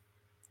out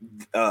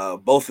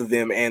both of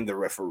them and the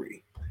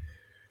referee.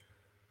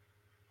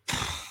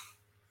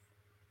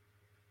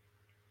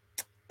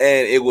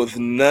 And it was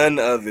none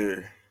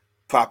other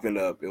popping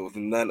up. It was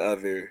none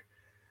other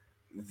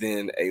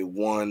than a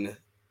one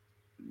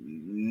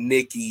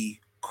Nikki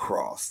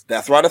Cross.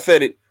 That's right, I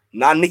said it.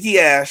 Not Nikki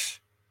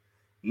Ash,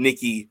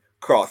 Nikki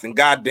Cross. And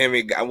god damn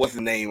it, what's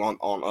his name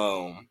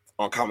on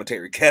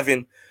commentary?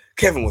 Kevin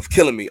was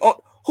killing me.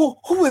 Oh,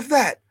 who is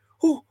that?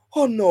 Who?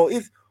 Oh no,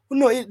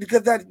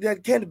 because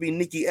that can't be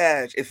Nikki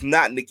Ash. It's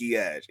not Nikki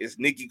Ash. It's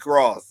Nikki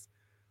Cross.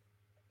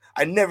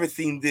 I never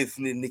seen this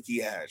in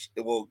Nikki Ash.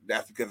 Well,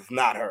 that's because it's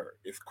not her.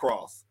 It's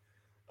Cross.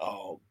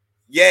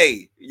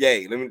 Yay.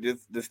 Let me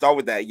just start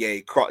with that.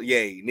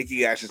 Yay.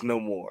 Nikki Ash is no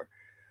more.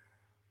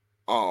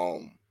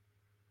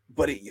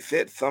 But you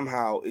said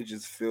somehow it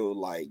just feel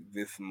like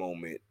this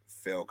moment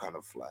fell kind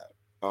of flat.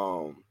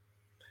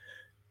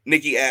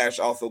 Nikki Ash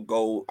also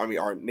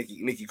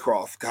Nikki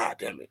Cross. God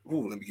damn it.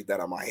 Ooh, let me get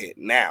that out of my head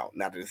now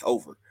that it's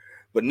over.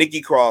 But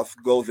Nikki Cross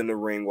goes in the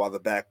ring while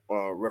the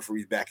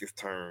referee's back is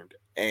turned,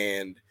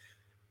 and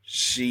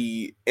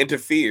she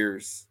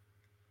interferes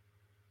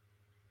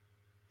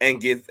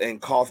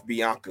and costs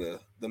Bianca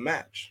the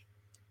match.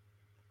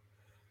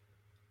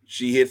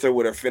 She hits her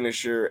with her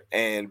finisher,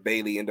 and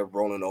Bayley ends up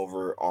rolling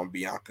over on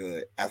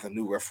Bianca as a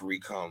new referee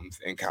comes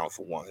and counts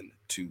 1,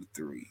 2,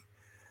 3.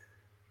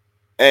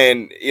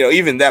 And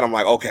even that, I'm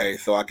like, okay,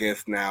 so I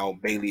guess now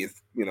Bayley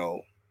is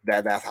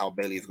that's how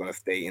Bayley is going to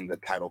stay in the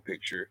title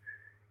picture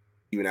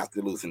even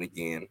after losing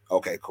again.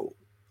 Okay, cool.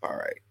 All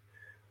right.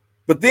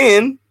 But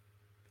then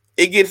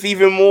it gets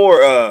even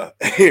more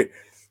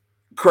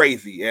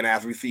crazy. And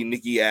as we see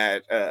Nikki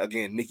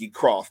again, Nikki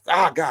Cross.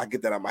 God,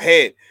 get that out of my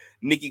head.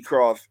 Nikki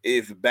Cross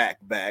is back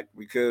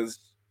because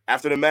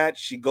after the match,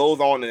 she goes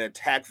on and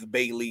attacks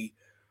Bayley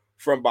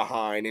from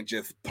behind and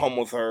just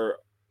pummels her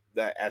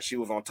that as she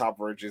was on top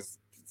of her, just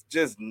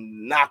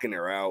knocking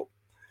her out.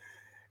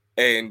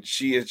 And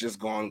she is just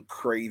gone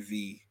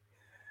crazy.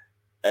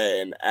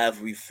 And as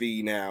we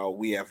see now,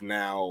 we have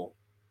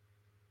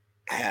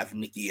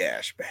Nikki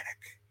Ash back.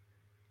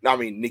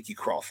 Nikki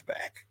Cross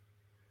back.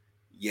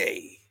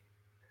 Yay.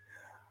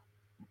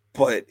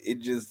 But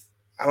it just,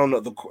 I don't know,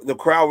 the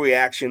crowd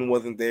reaction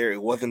wasn't there.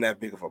 It wasn't that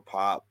big of a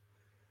pop.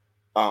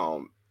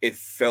 It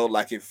felt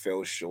like it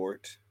fell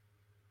short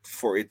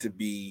for it to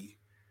be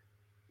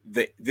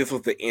this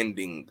was the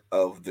ending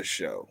of the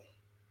show.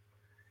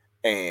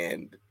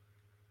 And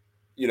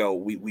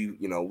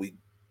we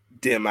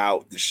dim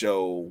out the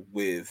show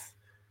with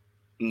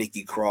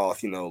Nikki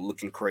Cross,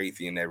 looking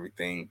crazy and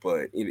everything,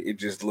 but it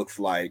just looks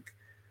like,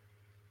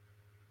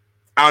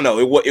 I don't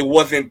know, it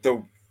wasn't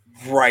the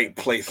right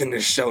place in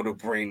the show to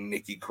bring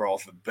Nikki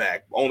Cross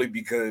back, only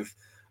because,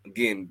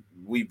 again,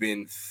 we've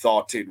been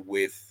salted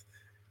with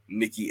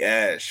Nikki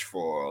Ash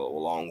for a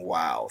long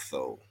while,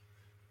 so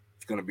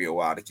it's going to be a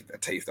while to get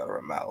that taste out of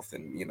her mouth.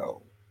 And,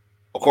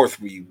 of course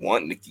we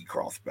want Nikki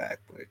Cross back,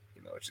 but,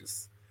 it's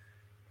just,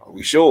 are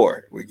we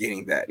sure we're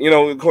getting that?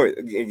 Of course,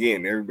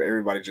 again,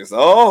 everybody just, let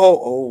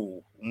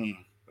me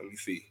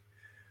see.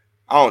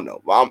 I don't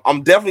know.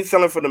 I'm definitely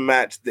selling for the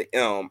match.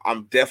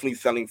 I'm definitely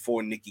selling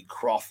for Nikki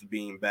Cross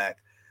being back.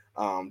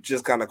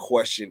 Just kind of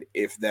questioned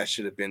if that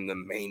should have been the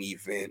main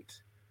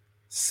event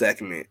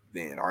segment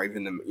then, or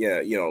even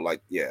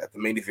the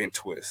main event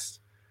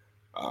twist.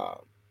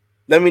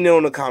 Let me know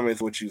in the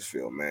comments what you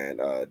feel, man.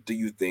 Do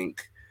you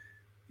think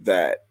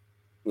that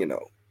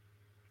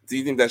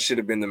should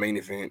have been the main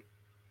event?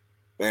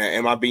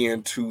 Am I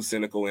being too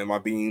cynical? Am I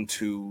being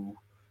too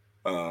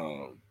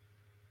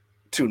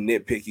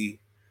nitpicky?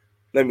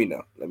 Let me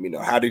know.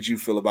 How did you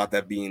feel about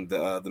that being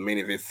the main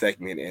event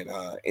segment and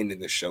ending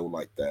the show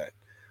like that?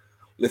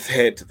 Let's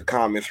head to the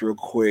comments real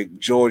quick.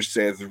 George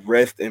says,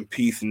 "Rest in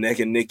peace, Neck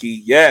and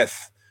Nikki."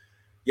 Yes.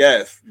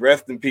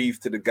 Rest in peace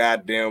to the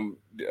goddamn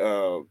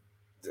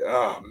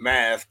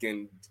mask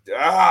and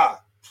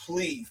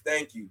please,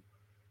 thank you,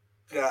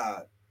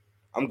 God.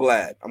 I'm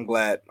glad. I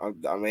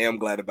am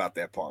glad about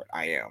that part.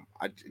 I am.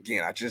 I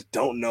just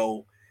don't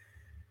know.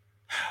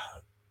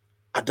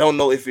 I don't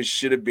know if it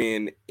should have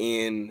been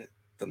in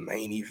the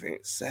main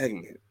event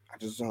segment. I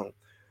just don't.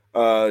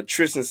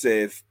 Tristan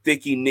says,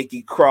 "Sticky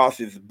Nikki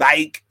Cross's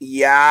bike."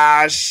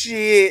 Yeah,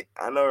 shit.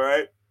 I know,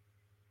 right?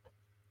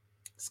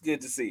 It's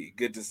good to see.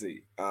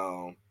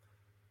 I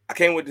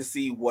can't wait to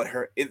see what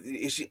her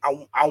is.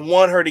 I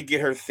want her to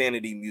get her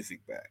sanity music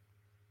back.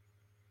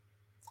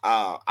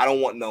 I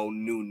don't want no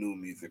new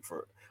music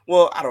for.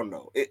 Well, I don't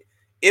know.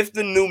 If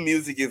the new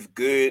music is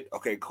good,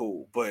 okay,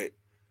 cool. But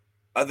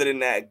other than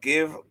that,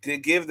 give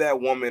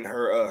that woman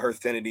her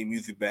sanity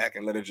music back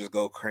and let her just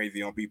go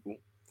crazy on people.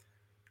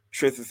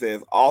 Tristan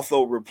says,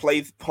 also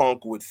replace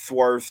Punk with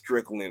Swerve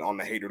Strickland on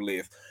the hater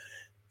list.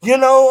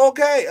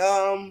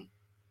 Okay.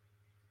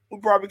 We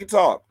probably could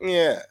talk.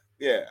 Yeah.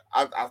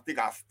 I think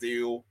I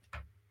still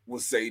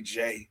would say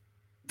Jay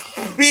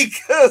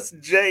because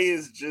Jay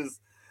is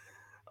just,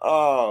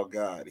 oh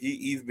God,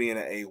 he's being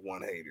an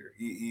A1 hater.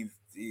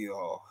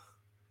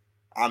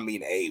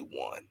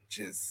 A1.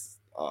 Just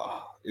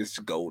it's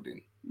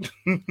golden.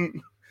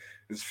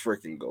 It's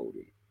freaking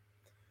golden.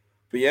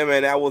 But yeah,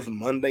 man, that was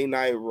Monday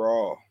Night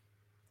Raw.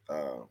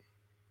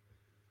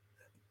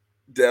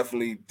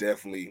 Definitely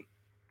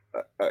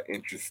an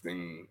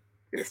interesting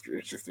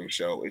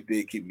show. It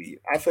did keep me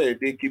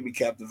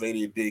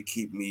captivated. It did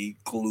keep me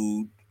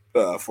glued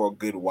for a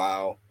good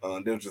while.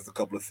 There was just a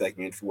couple of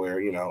segments where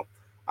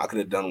I could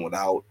have done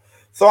without.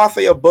 So I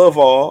say, above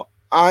all,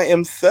 I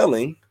am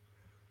selling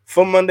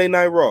for Monday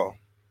Night Raw.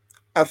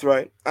 That's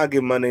right. I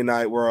give Monday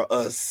Night Raw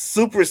a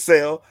super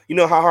sale. You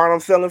know how hard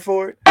I'm selling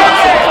for it?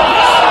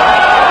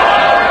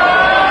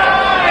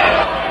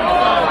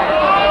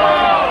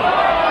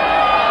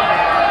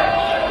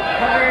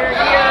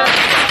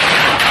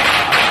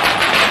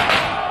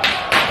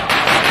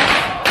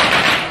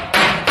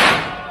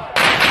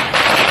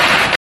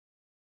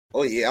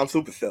 Oh yeah, I'm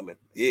super selling.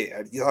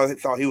 Yeah, you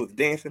saw he was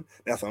dancing.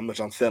 That's how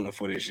much I'm selling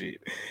for this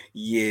shit.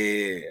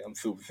 Yeah, I'm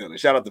super selling.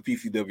 Shout out to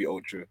PCW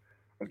Ultra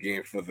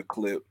again for the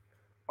clip.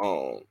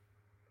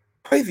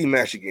 Crazy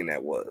match again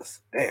that was.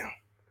 Damn.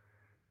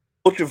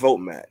 Ultra vote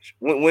match.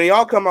 When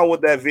y'all come out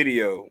with that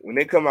video, when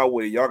they come out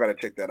with it, y'all gotta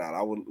check that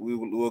out.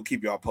 We'll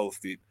keep y'all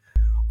posted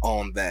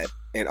on that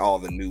and all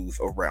the news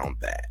around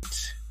that.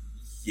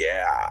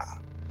 Yeah.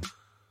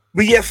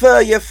 But yes,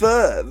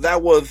 sir.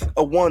 That was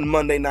a one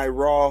Monday Night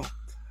Raw.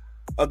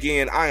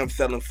 Again, I am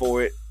selling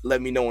for it.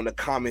 Let me know in the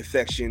comment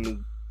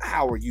section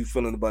how are you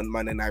feeling about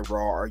Monday Night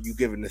Raw? Are you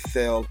giving a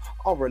sell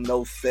or a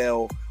no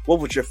sell? What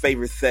was your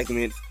favorite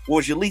segments? What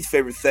was your least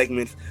favorite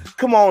segments?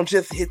 Come on,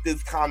 just hit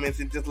these comments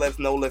and just let us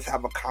know. Let's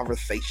have a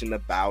conversation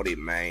about it,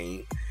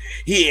 man.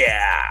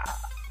 Yeah.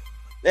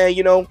 And,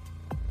 you know,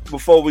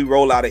 before we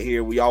roll out of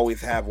here, we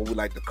always have what we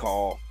like to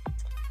call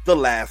the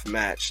last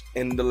match.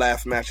 And the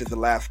last match is the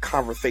last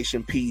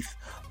conversation piece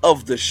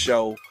of the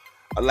show.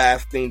 A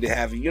last thing to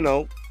have you, you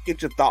know,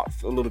 get your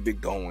thoughts a little bit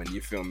going. You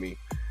feel me?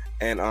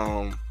 And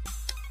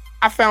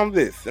I found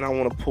this, and I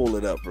want to pull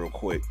it up real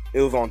quick.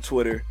 It was on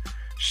Twitter.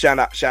 Shout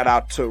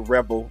out to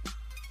Rebel,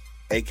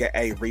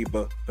 aka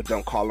Reba, but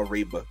don't call her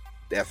Reba.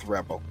 That's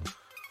Rebel.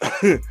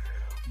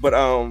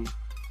 But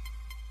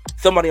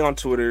somebody on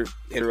Twitter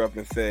hit her up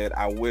and said,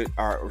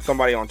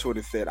 somebody on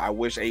Twitter said, I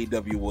wish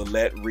AEW would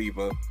let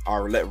Reba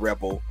or let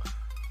Rebel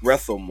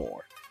wrestle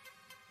more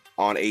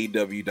on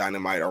AEW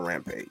Dynamite or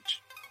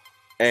Rampage.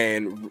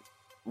 And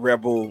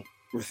Rebel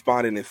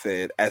responded and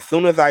said, as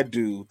soon as I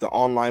do, the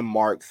online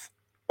marks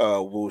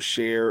will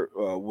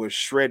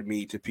shred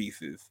me to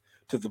pieces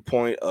to the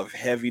point of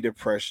heavy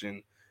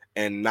depression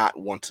and not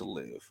want to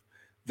live.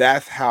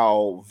 That's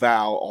how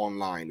Val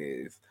Online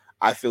is.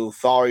 I feel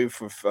sorry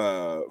for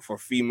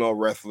female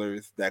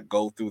wrestlers that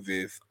go through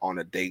this on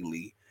a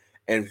daily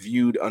and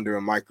viewed under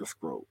a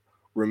microscope.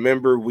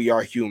 Remember, we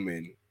are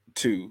human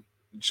too,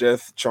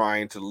 just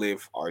trying to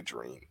live our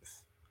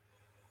dreams.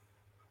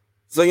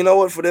 So you know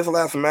what? For this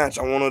last match,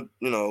 I want to,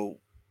 you know,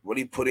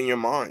 really put in your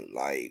mind,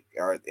 like,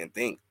 and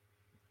think.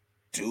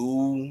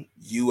 Do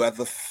you as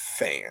a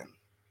fan,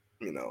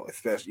 you know,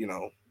 especially, you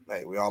know,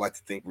 like we all like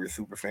to think we're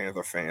super fans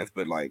or fans,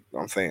 but like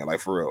I'm saying,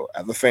 like for real,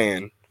 as a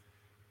fan,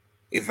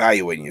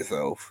 evaluating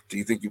yourself. Do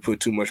you think you put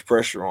too much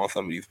pressure on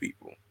some of these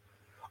people,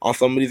 on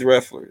some of these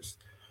wrestlers?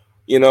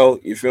 You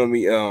know, you feel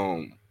me?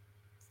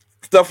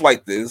 Stuff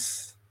like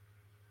this,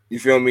 you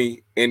feel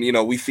me? And you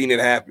know, we've seen it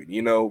happen.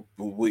 You know,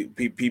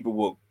 people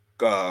will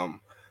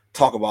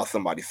talk about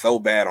somebody so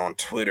bad on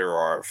Twitter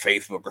or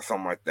Facebook or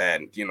something like that,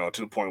 and, you know,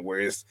 to the point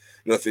where it's,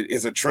 you know,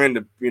 it's a trend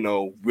to, you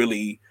know,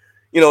 really,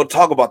 you know,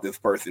 talk about this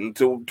person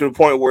to the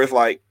point where it's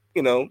like,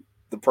 you know,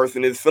 the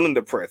person is feeling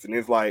depressed, and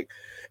it's like,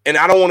 and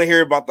I don't want to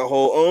hear about the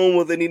whole, oh,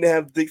 well, they need to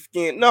have thick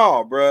skin.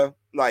 No, bruh.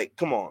 Like,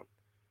 come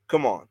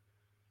on.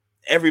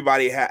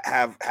 Everybody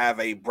have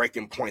a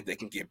breaking point they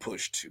can get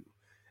pushed to.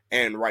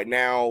 And right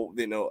now,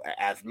 you know,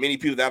 as many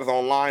people that is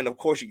online, of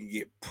course you can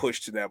get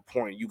pushed to that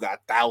point. You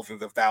got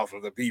thousands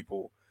of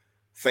people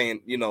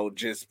saying, you know,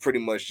 just pretty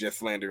much just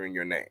slandering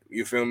your name.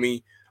 You feel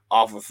me?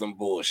 Off of some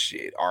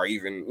bullshit, or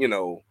even, you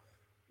know,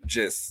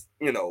 just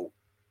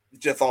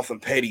on some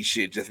petty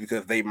shit, just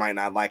because they might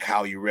not like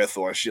how you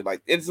wrestle or shit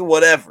like it's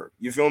whatever.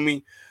 You feel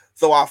me?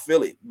 So I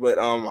feel it, but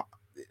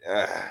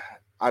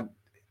I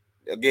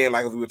again,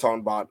 like we were talking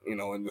about, you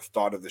know, in the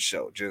start of the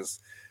show,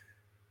 just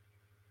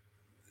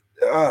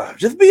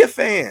be a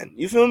fan.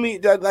 You feel me?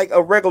 Like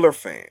a regular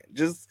fan.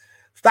 Just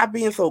stop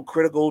being so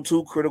critical,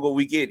 too critical.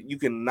 We get you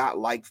can not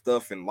like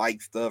stuff and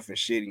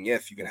shit. And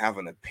yes, you can have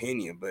an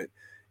opinion, but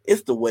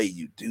it's the way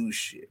you do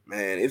shit,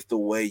 man. It's the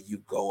way you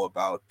go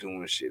about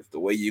doing shit. It's the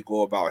way you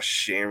go about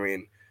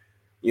sharing,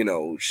 you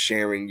know,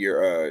 sharing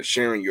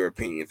your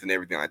opinions and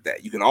everything like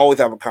that. You can always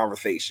have a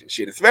conversation,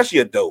 shit, especially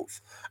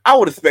adults. I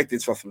would expect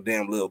this from some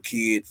damn little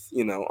kids,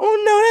 you know.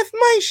 Oh no, that's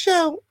my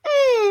show.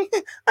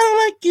 I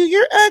don't like you.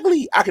 You're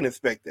ugly. I can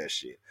expect that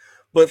shit.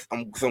 But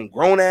some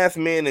grown ass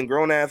men and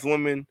grown ass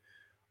women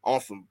on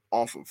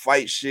some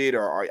fight shit,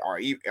 or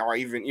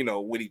even, you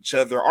know, with each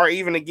other, or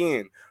even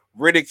again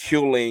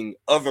ridiculing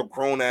other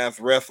grown ass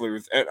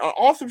wrestlers and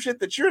on some shit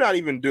that you're not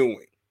even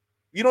doing.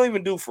 You don't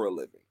even do for a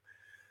living.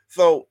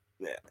 So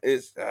yeah,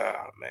 it's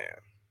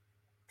man,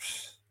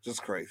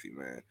 just crazy,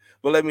 man.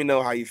 But let me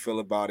know how you feel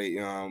about it.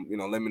 You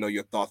know, let me know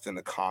your thoughts in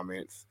the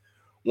comments.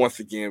 Once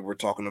again, we're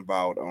talking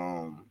about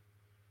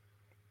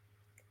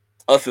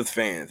us as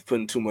fans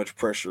putting too much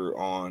pressure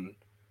on.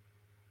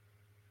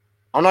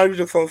 I'm not even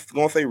just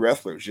gonna say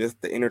wrestlers,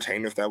 just the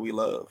entertainers that we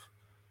love.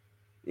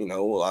 You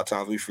know, a lot of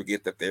times we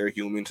forget that they're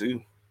human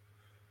too,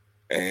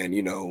 and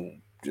you know,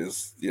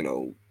 just, you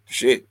know,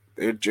 shit.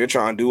 They're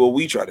trying to do what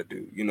we try to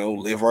do. You know,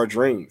 live our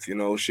dreams. You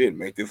know, shit,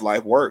 make this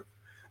life work.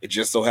 It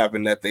just so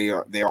happened that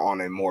they're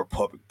on a more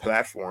public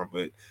platform,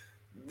 but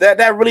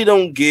that really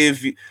don't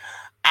give you.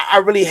 I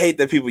really hate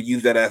that people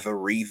use that as a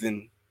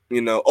reason.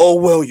 You know, oh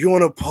well, you're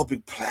on a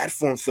public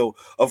platform, so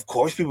of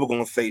course people are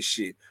gonna say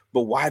shit.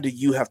 But why do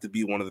you have to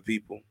be one of the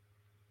people?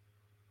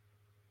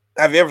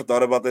 Have you ever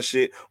thought about that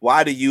shit?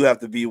 Why do you have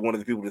to be one of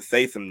the people to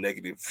say some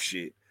negative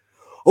shit?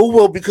 Oh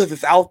well, because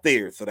it's out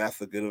there, so that's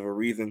a good of a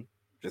reason.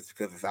 Just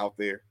because it's out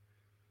there,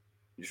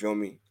 you feel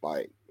me?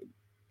 Like,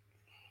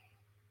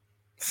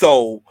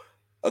 so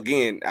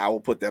again, I will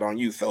put that on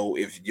you. So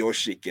if your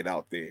shit get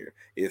out there,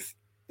 if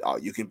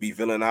you can be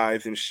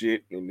villainized and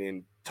shit, and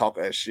then talk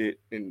that shit,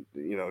 and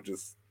you know,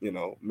 just, you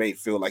know, make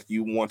feel like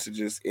you want to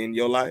just end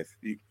your life.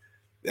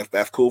 If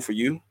that's cool for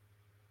you,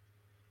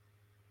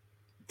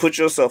 put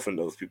yourself in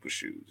those people's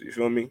shoes. You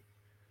feel me?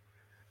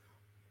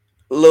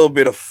 A little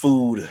bit of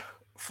food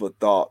for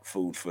thought,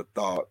 food for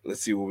thought.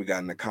 Let's see what we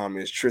got in the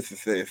comments. Tristan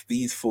says,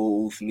 these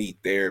fools need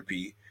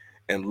therapy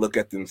and look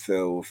at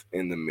themselves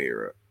in the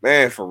mirror.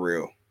 Man, for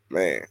real.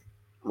 Man,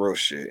 real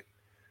shit.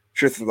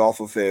 Tristan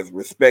also says,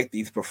 respect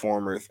these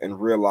performers and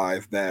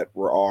realize that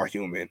we're all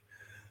human.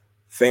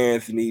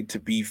 Fans need to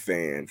be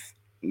fans,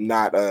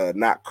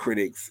 not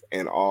critics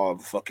and all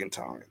the fucking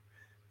time.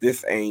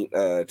 This ain't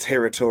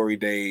territory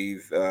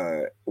days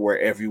where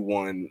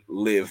everyone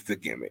lives the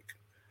gimmick.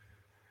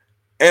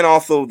 And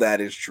also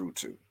that is true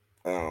too.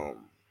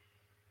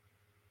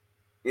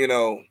 You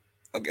know,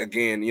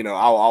 again, you know,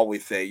 I'll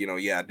always say, you know,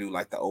 yeah, I do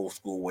like the old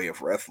school way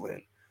of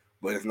wrestling,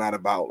 but it's not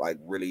about like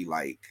really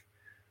like,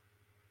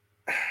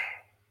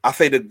 I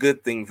say the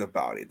good things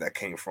about it that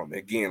came from it.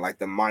 Again, like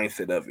the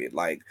mindset of it,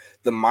 like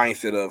the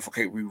mindset of,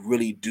 okay, we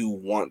really do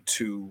want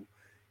to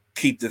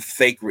keep the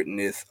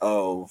sacredness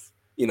of,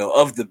 you know,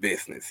 of the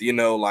business, you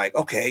know, like,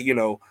 okay, you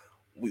know,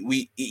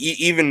 we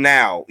even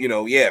now, you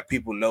know, yeah,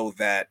 people know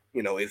that,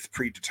 you know, it's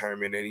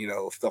predetermined and, you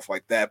know, stuff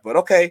like that. But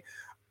okay,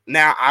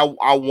 now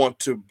I want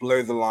to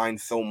blur the line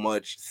so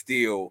much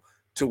still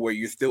to where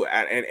you still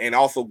and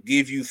also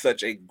give you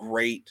such a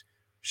great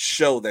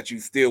show that you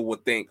still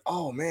would think,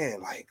 oh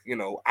man, like, you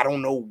know, I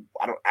don't know,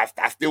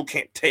 I still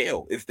can't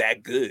tell it's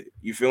that good.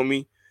 You feel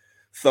me?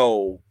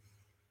 So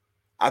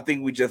I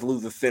think we just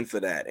lose a sense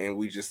of that and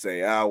we just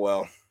say, oh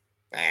well,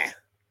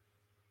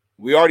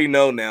 we already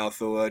know now,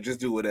 so just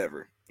do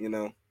whatever, you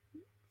know.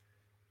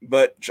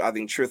 But I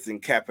think Tristan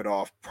capped it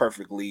off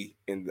perfectly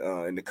in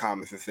the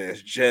comments and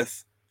says,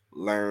 just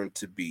learn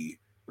to be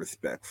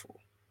respectful.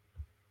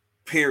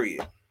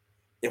 Period.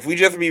 If we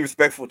just be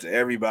respectful to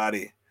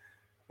everybody,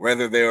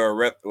 whether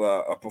they're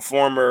a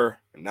performer,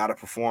 not a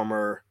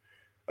performer,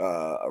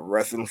 a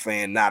wrestling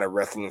fan, not a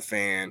wrestling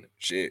fan,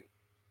 shit.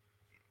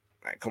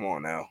 Like, come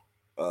on now.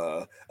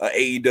 A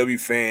AEW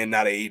fan,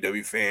 not an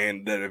AEW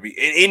fan, WWE,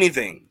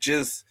 anything.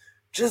 Just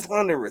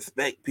learn to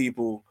respect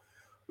people,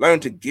 learn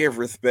to give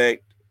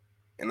respect,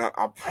 and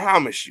I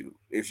promise you,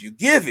 if you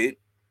give it,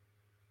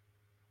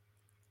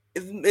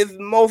 it's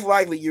most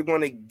likely you're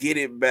going to get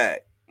it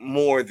back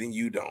more than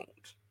you don't.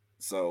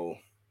 So,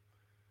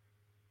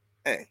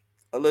 hey,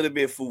 a little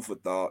bit of food for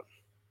thought,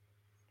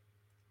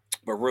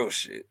 but real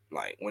shit.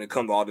 Like when it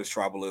comes to all this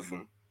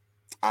tribalism,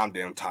 I'm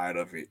damn tired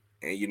of it.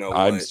 And you know,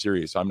 I'm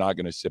serious. I'm not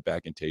going to sit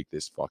back and take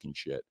this fucking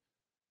shit.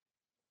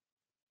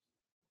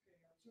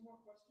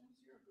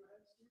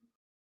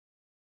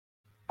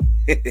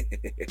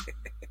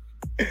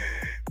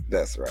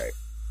 That's right.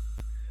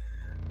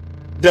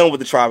 Done with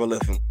the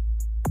tribalism.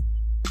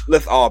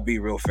 Let's all be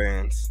real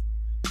fans.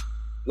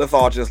 Let's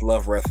all just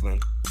love wrestling.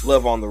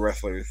 Love on the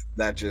wrestlers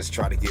that just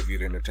try to give you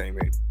the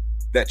entertainment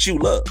that you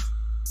love.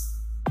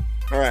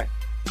 All right.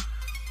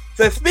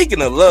 So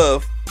speaking of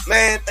love,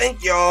 man,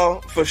 thank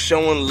y'all for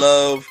showing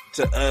love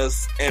to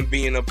us and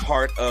being a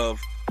part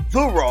of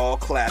the Raw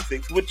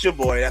Classics with your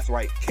boy. That's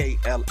right,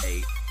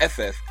 KLASSICK.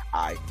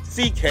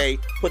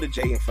 Put a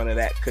J in front of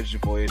that because your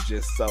boy is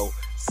just so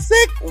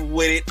sick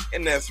with it.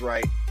 And that's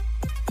right.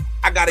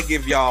 I got to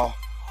give y'all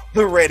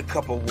the Red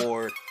Cup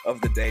Award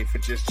of the day for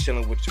just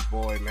chilling with your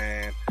boy,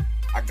 man.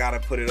 I got to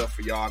put it up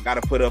for y'all. I got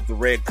to put up the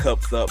Red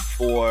Cups up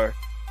for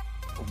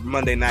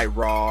Monday Night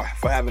Raw,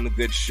 for having a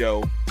good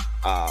show.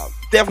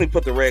 Definitely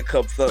put the Red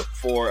Cups up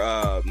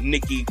for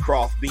Nikki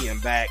Cross being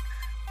back.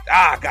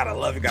 Gotta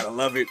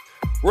love it.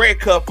 Red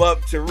Cup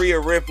up to Rhea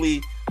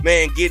Ripley,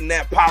 man, getting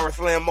that power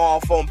slam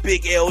off on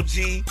Big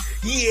LG.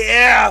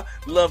 Yeah,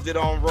 loved it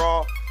on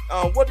Raw.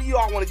 What do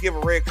y'all want to give a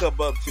Red Cup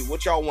up to?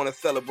 What y'all want to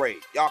celebrate?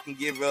 Y'all can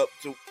give up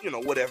to, you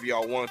know, whatever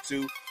y'all want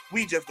to.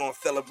 We just gonna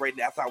celebrate.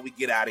 That's how we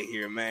get out of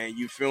here, man.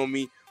 You feel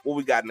me? What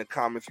we got in the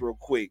comments real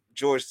quick?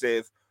 George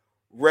says,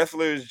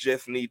 wrestlers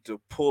just need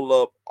to pull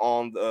up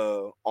on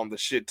the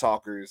shit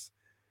talkers.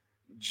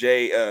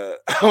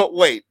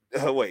 Wait.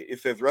 It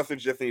says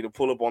wrestlers just need to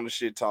pull up on the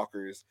shit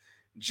talkers.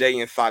 Jay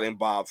and Silent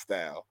Bob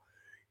style.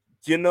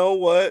 You know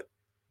what?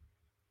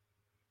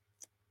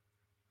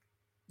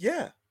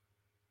 Yeah.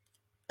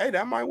 Hey,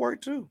 that might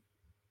work too.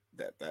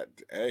 That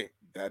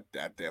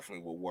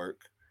definitely will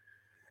work.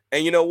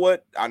 And you know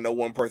what? I know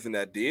one person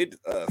that did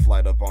try to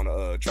slide up on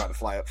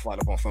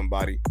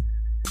somebody.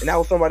 And that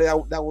was somebody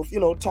that was, you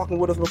know, talking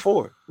with us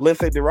before.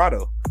 Lindsay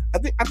Dorado. I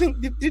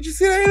think did you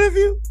see that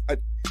interview?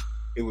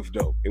 It was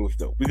dope.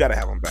 We gotta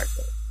have him back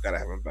though.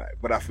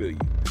 But I feel you.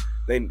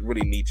 They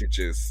really need to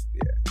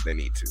they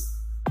need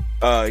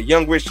to.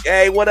 Young Rich,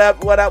 hey, what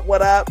up?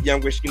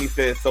 Young Rich Skinny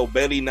says, so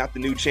Bayley not the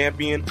new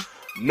champion?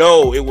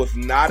 No, it was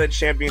not a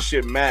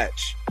championship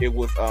match. It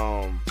was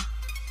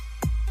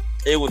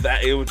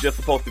just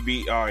supposed to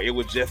be it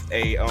was just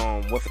a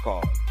what's it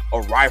called? A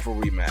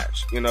rivalry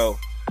match, you know.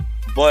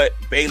 But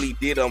Bayley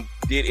did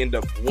end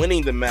up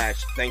winning the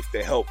match thanks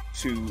to help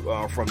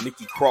from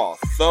Nikki Cross.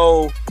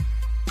 So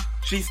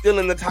she's still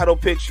in the title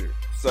picture.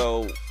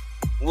 So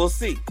we'll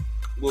see.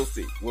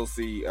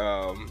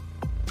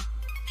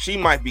 She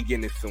might be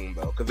getting it soon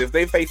though, because if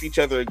they face each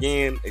other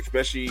again,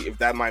 especially if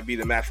that might be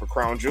the match for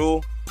Crown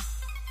Jewel,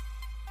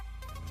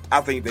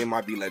 I think they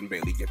might be letting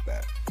Bayley get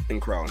that in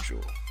Crown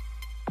Jewel.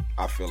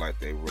 I feel like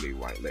they really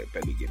might let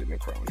Betty get him in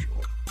Crown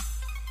Jewel.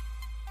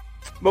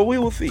 But we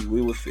will see.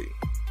 We will see.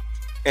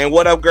 And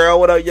what up, girl?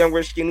 What up, young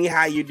rich skinny?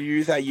 How you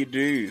do? How you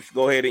do?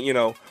 Go ahead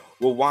and,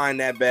 rewind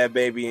that bad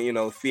baby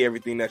and, see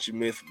everything that you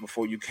missed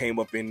before you came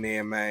up in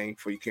there, man,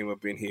 before you came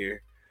up in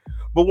here.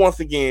 But once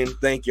again,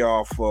 thank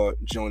y'all for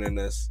joining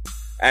us.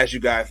 As you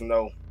guys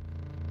know,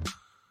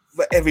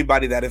 for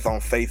everybody that is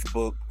on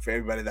Facebook, for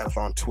everybody that is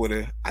on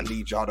Twitter, I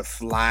need y'all to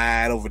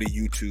slide over to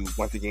YouTube.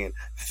 Once again,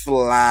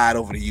 slide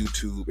over to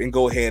YouTube and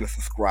go ahead and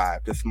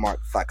subscribe to Smark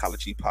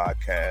Psychology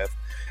Podcast.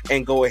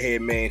 And go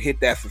ahead, man, hit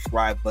that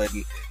subscribe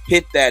button.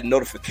 Hit that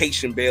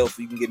notification bell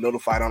so you can get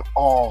notified on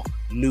all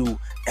new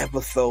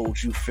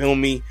episodes. You feel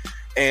me?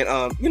 And,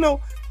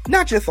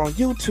 not just on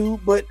YouTube,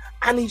 but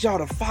I need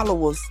y'all to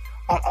follow us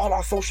on all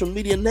our social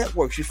media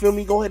networks. You feel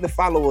me? Go ahead and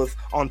follow us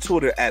on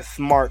Twitter at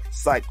Smark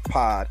Psych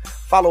Pod.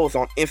 Follow us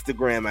on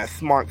Instagram at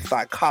Smark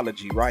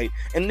Psychology, right?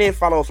 And then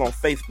follow us on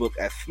Facebook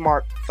at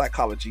Smark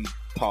Psychology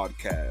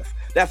Podcast.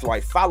 That's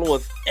right. Follow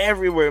us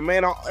everywhere,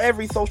 man, on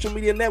every social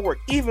media network.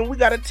 Even we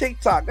got a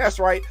TikTok. That's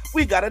right.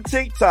 We got a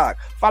TikTok.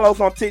 Follow us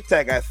on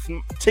TikTok at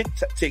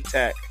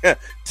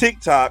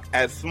TikTok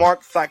at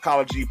Smart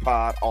Psychology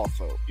Pod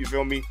also. You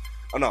feel me?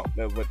 Oh, no,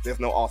 but there's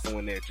no also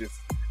in there. Just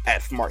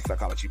at Smart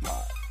Psychology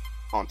Pod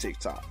on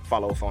TikTok.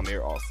 Follow us on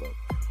there also.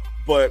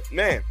 But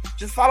man,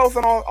 just follow us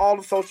on all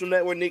the social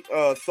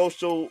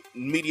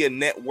media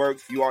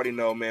networks. You already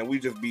know, man. We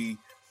just be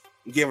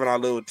giving our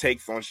little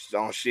takes on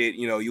shit.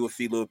 You will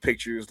see little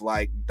pictures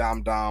like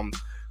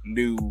Dom's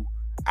new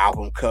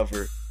album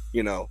cover.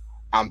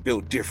 I'm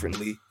built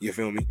differently. You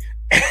feel me?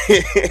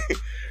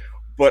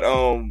 But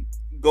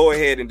go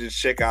ahead and just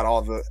check out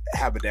all the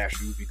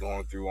haberdashery we'll be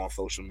going through on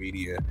social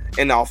media.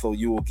 And also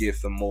you will get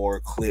some more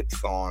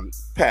clips on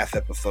past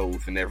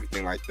episodes and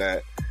everything like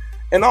that.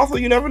 And also,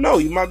 you never know,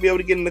 you might be able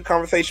to get in the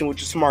conversation with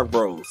your Smart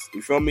Bros.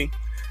 You feel me?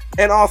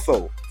 And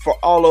also, for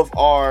all of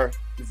our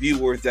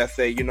viewers that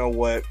say, you know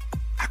what,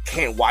 I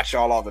can't watch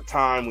y'all all the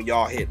time when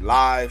y'all hit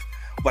live,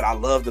 but I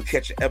love to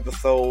catch an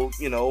episode.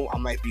 I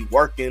might be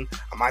working,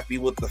 I might be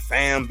with the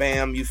fam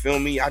bam, you feel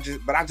me? I just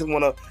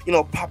want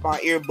to, pop my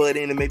earbud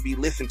in and maybe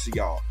listen to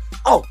y'all.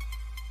 Oh,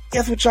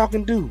 guess what y'all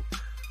can do?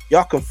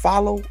 Y'all can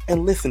follow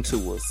and listen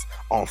to us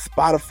on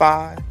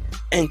Spotify,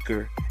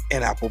 Anchor,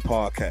 and Apple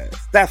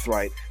Podcasts. That's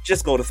right.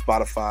 Just go to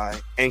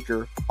Spotify,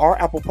 Anchor,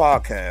 or Apple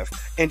Podcasts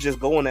and just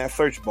go in that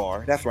search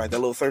bar. That's right. That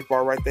little search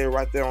bar right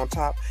there on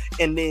top.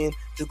 And then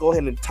just go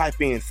ahead and type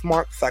in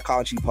Smart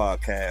Psychology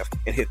Podcast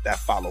and hit that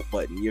follow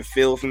button. You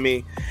feel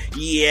me?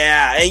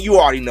 Yeah. And you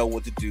already know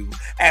what to do.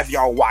 As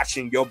y'all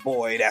watching your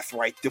boy, that's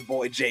right, the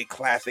boy J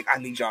Classic, I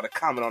need y'all to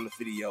comment on the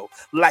video,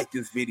 like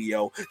this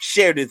video,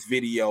 share this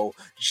video,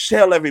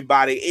 tell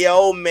everybody,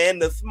 yo, man,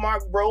 the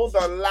Smart Bros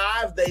are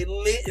live. They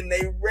lit and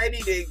they ready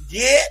to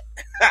get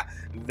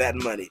that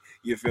money.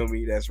 You feel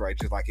me? That's right.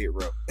 Just like Hit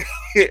Row.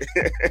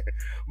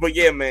 But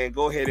yeah, man,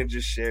 go ahead and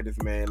just share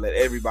this, man. Let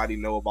everybody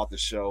know about the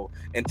show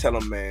and tell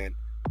them, man,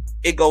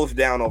 it goes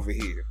down over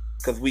here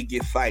because we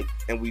get psyched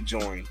and we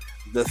join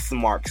the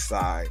Smark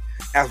side.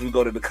 As we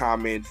go to the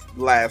comments,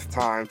 last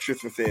time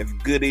Tristan says,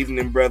 good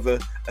evening, brother.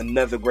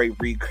 Another great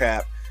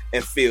recap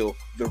and fill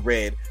the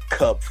red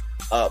cups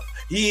up.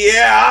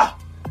 Yeah,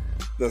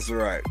 that's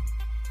right.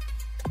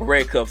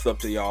 Red cups up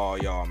to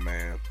y'all,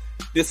 man.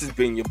 This has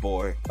been your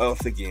boy,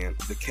 once again,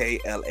 the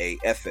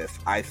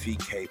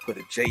KLASSICK. Put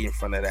a J in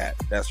front of that.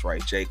 That's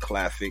right, J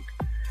Classic.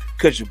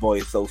 Because your boy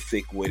is so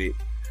sick with it.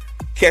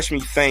 Catch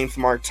me same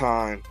smart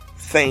time,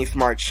 same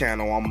smart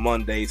channel on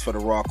Mondays for the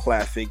Raw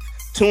Classics.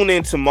 Tune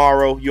in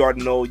tomorrow. You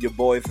already know your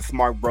boys, the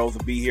Smart Bros,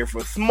 will be here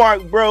for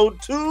Smart Bro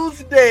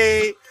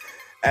Tuesday.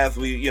 As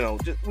we,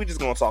 we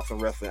just going to talk some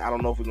wrestling. I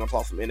don't know if we're going to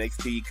talk some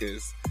NXT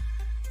because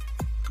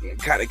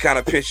kind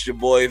of pissed your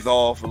boys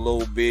off a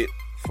little bit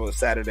for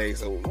Saturday,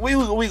 so we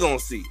gonna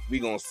see.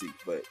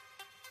 But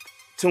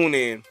tune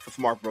in for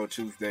Smart Bro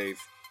Tuesdays,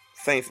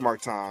 same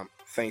smart time,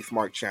 same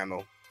smart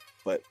channel.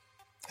 But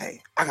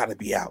hey, I gotta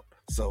be out,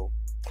 so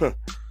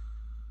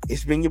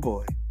it's been your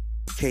boy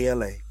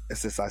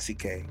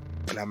KLASSICK,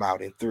 and I'm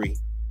out in 3,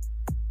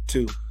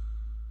 2,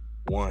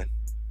 1.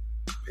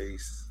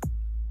 Peace.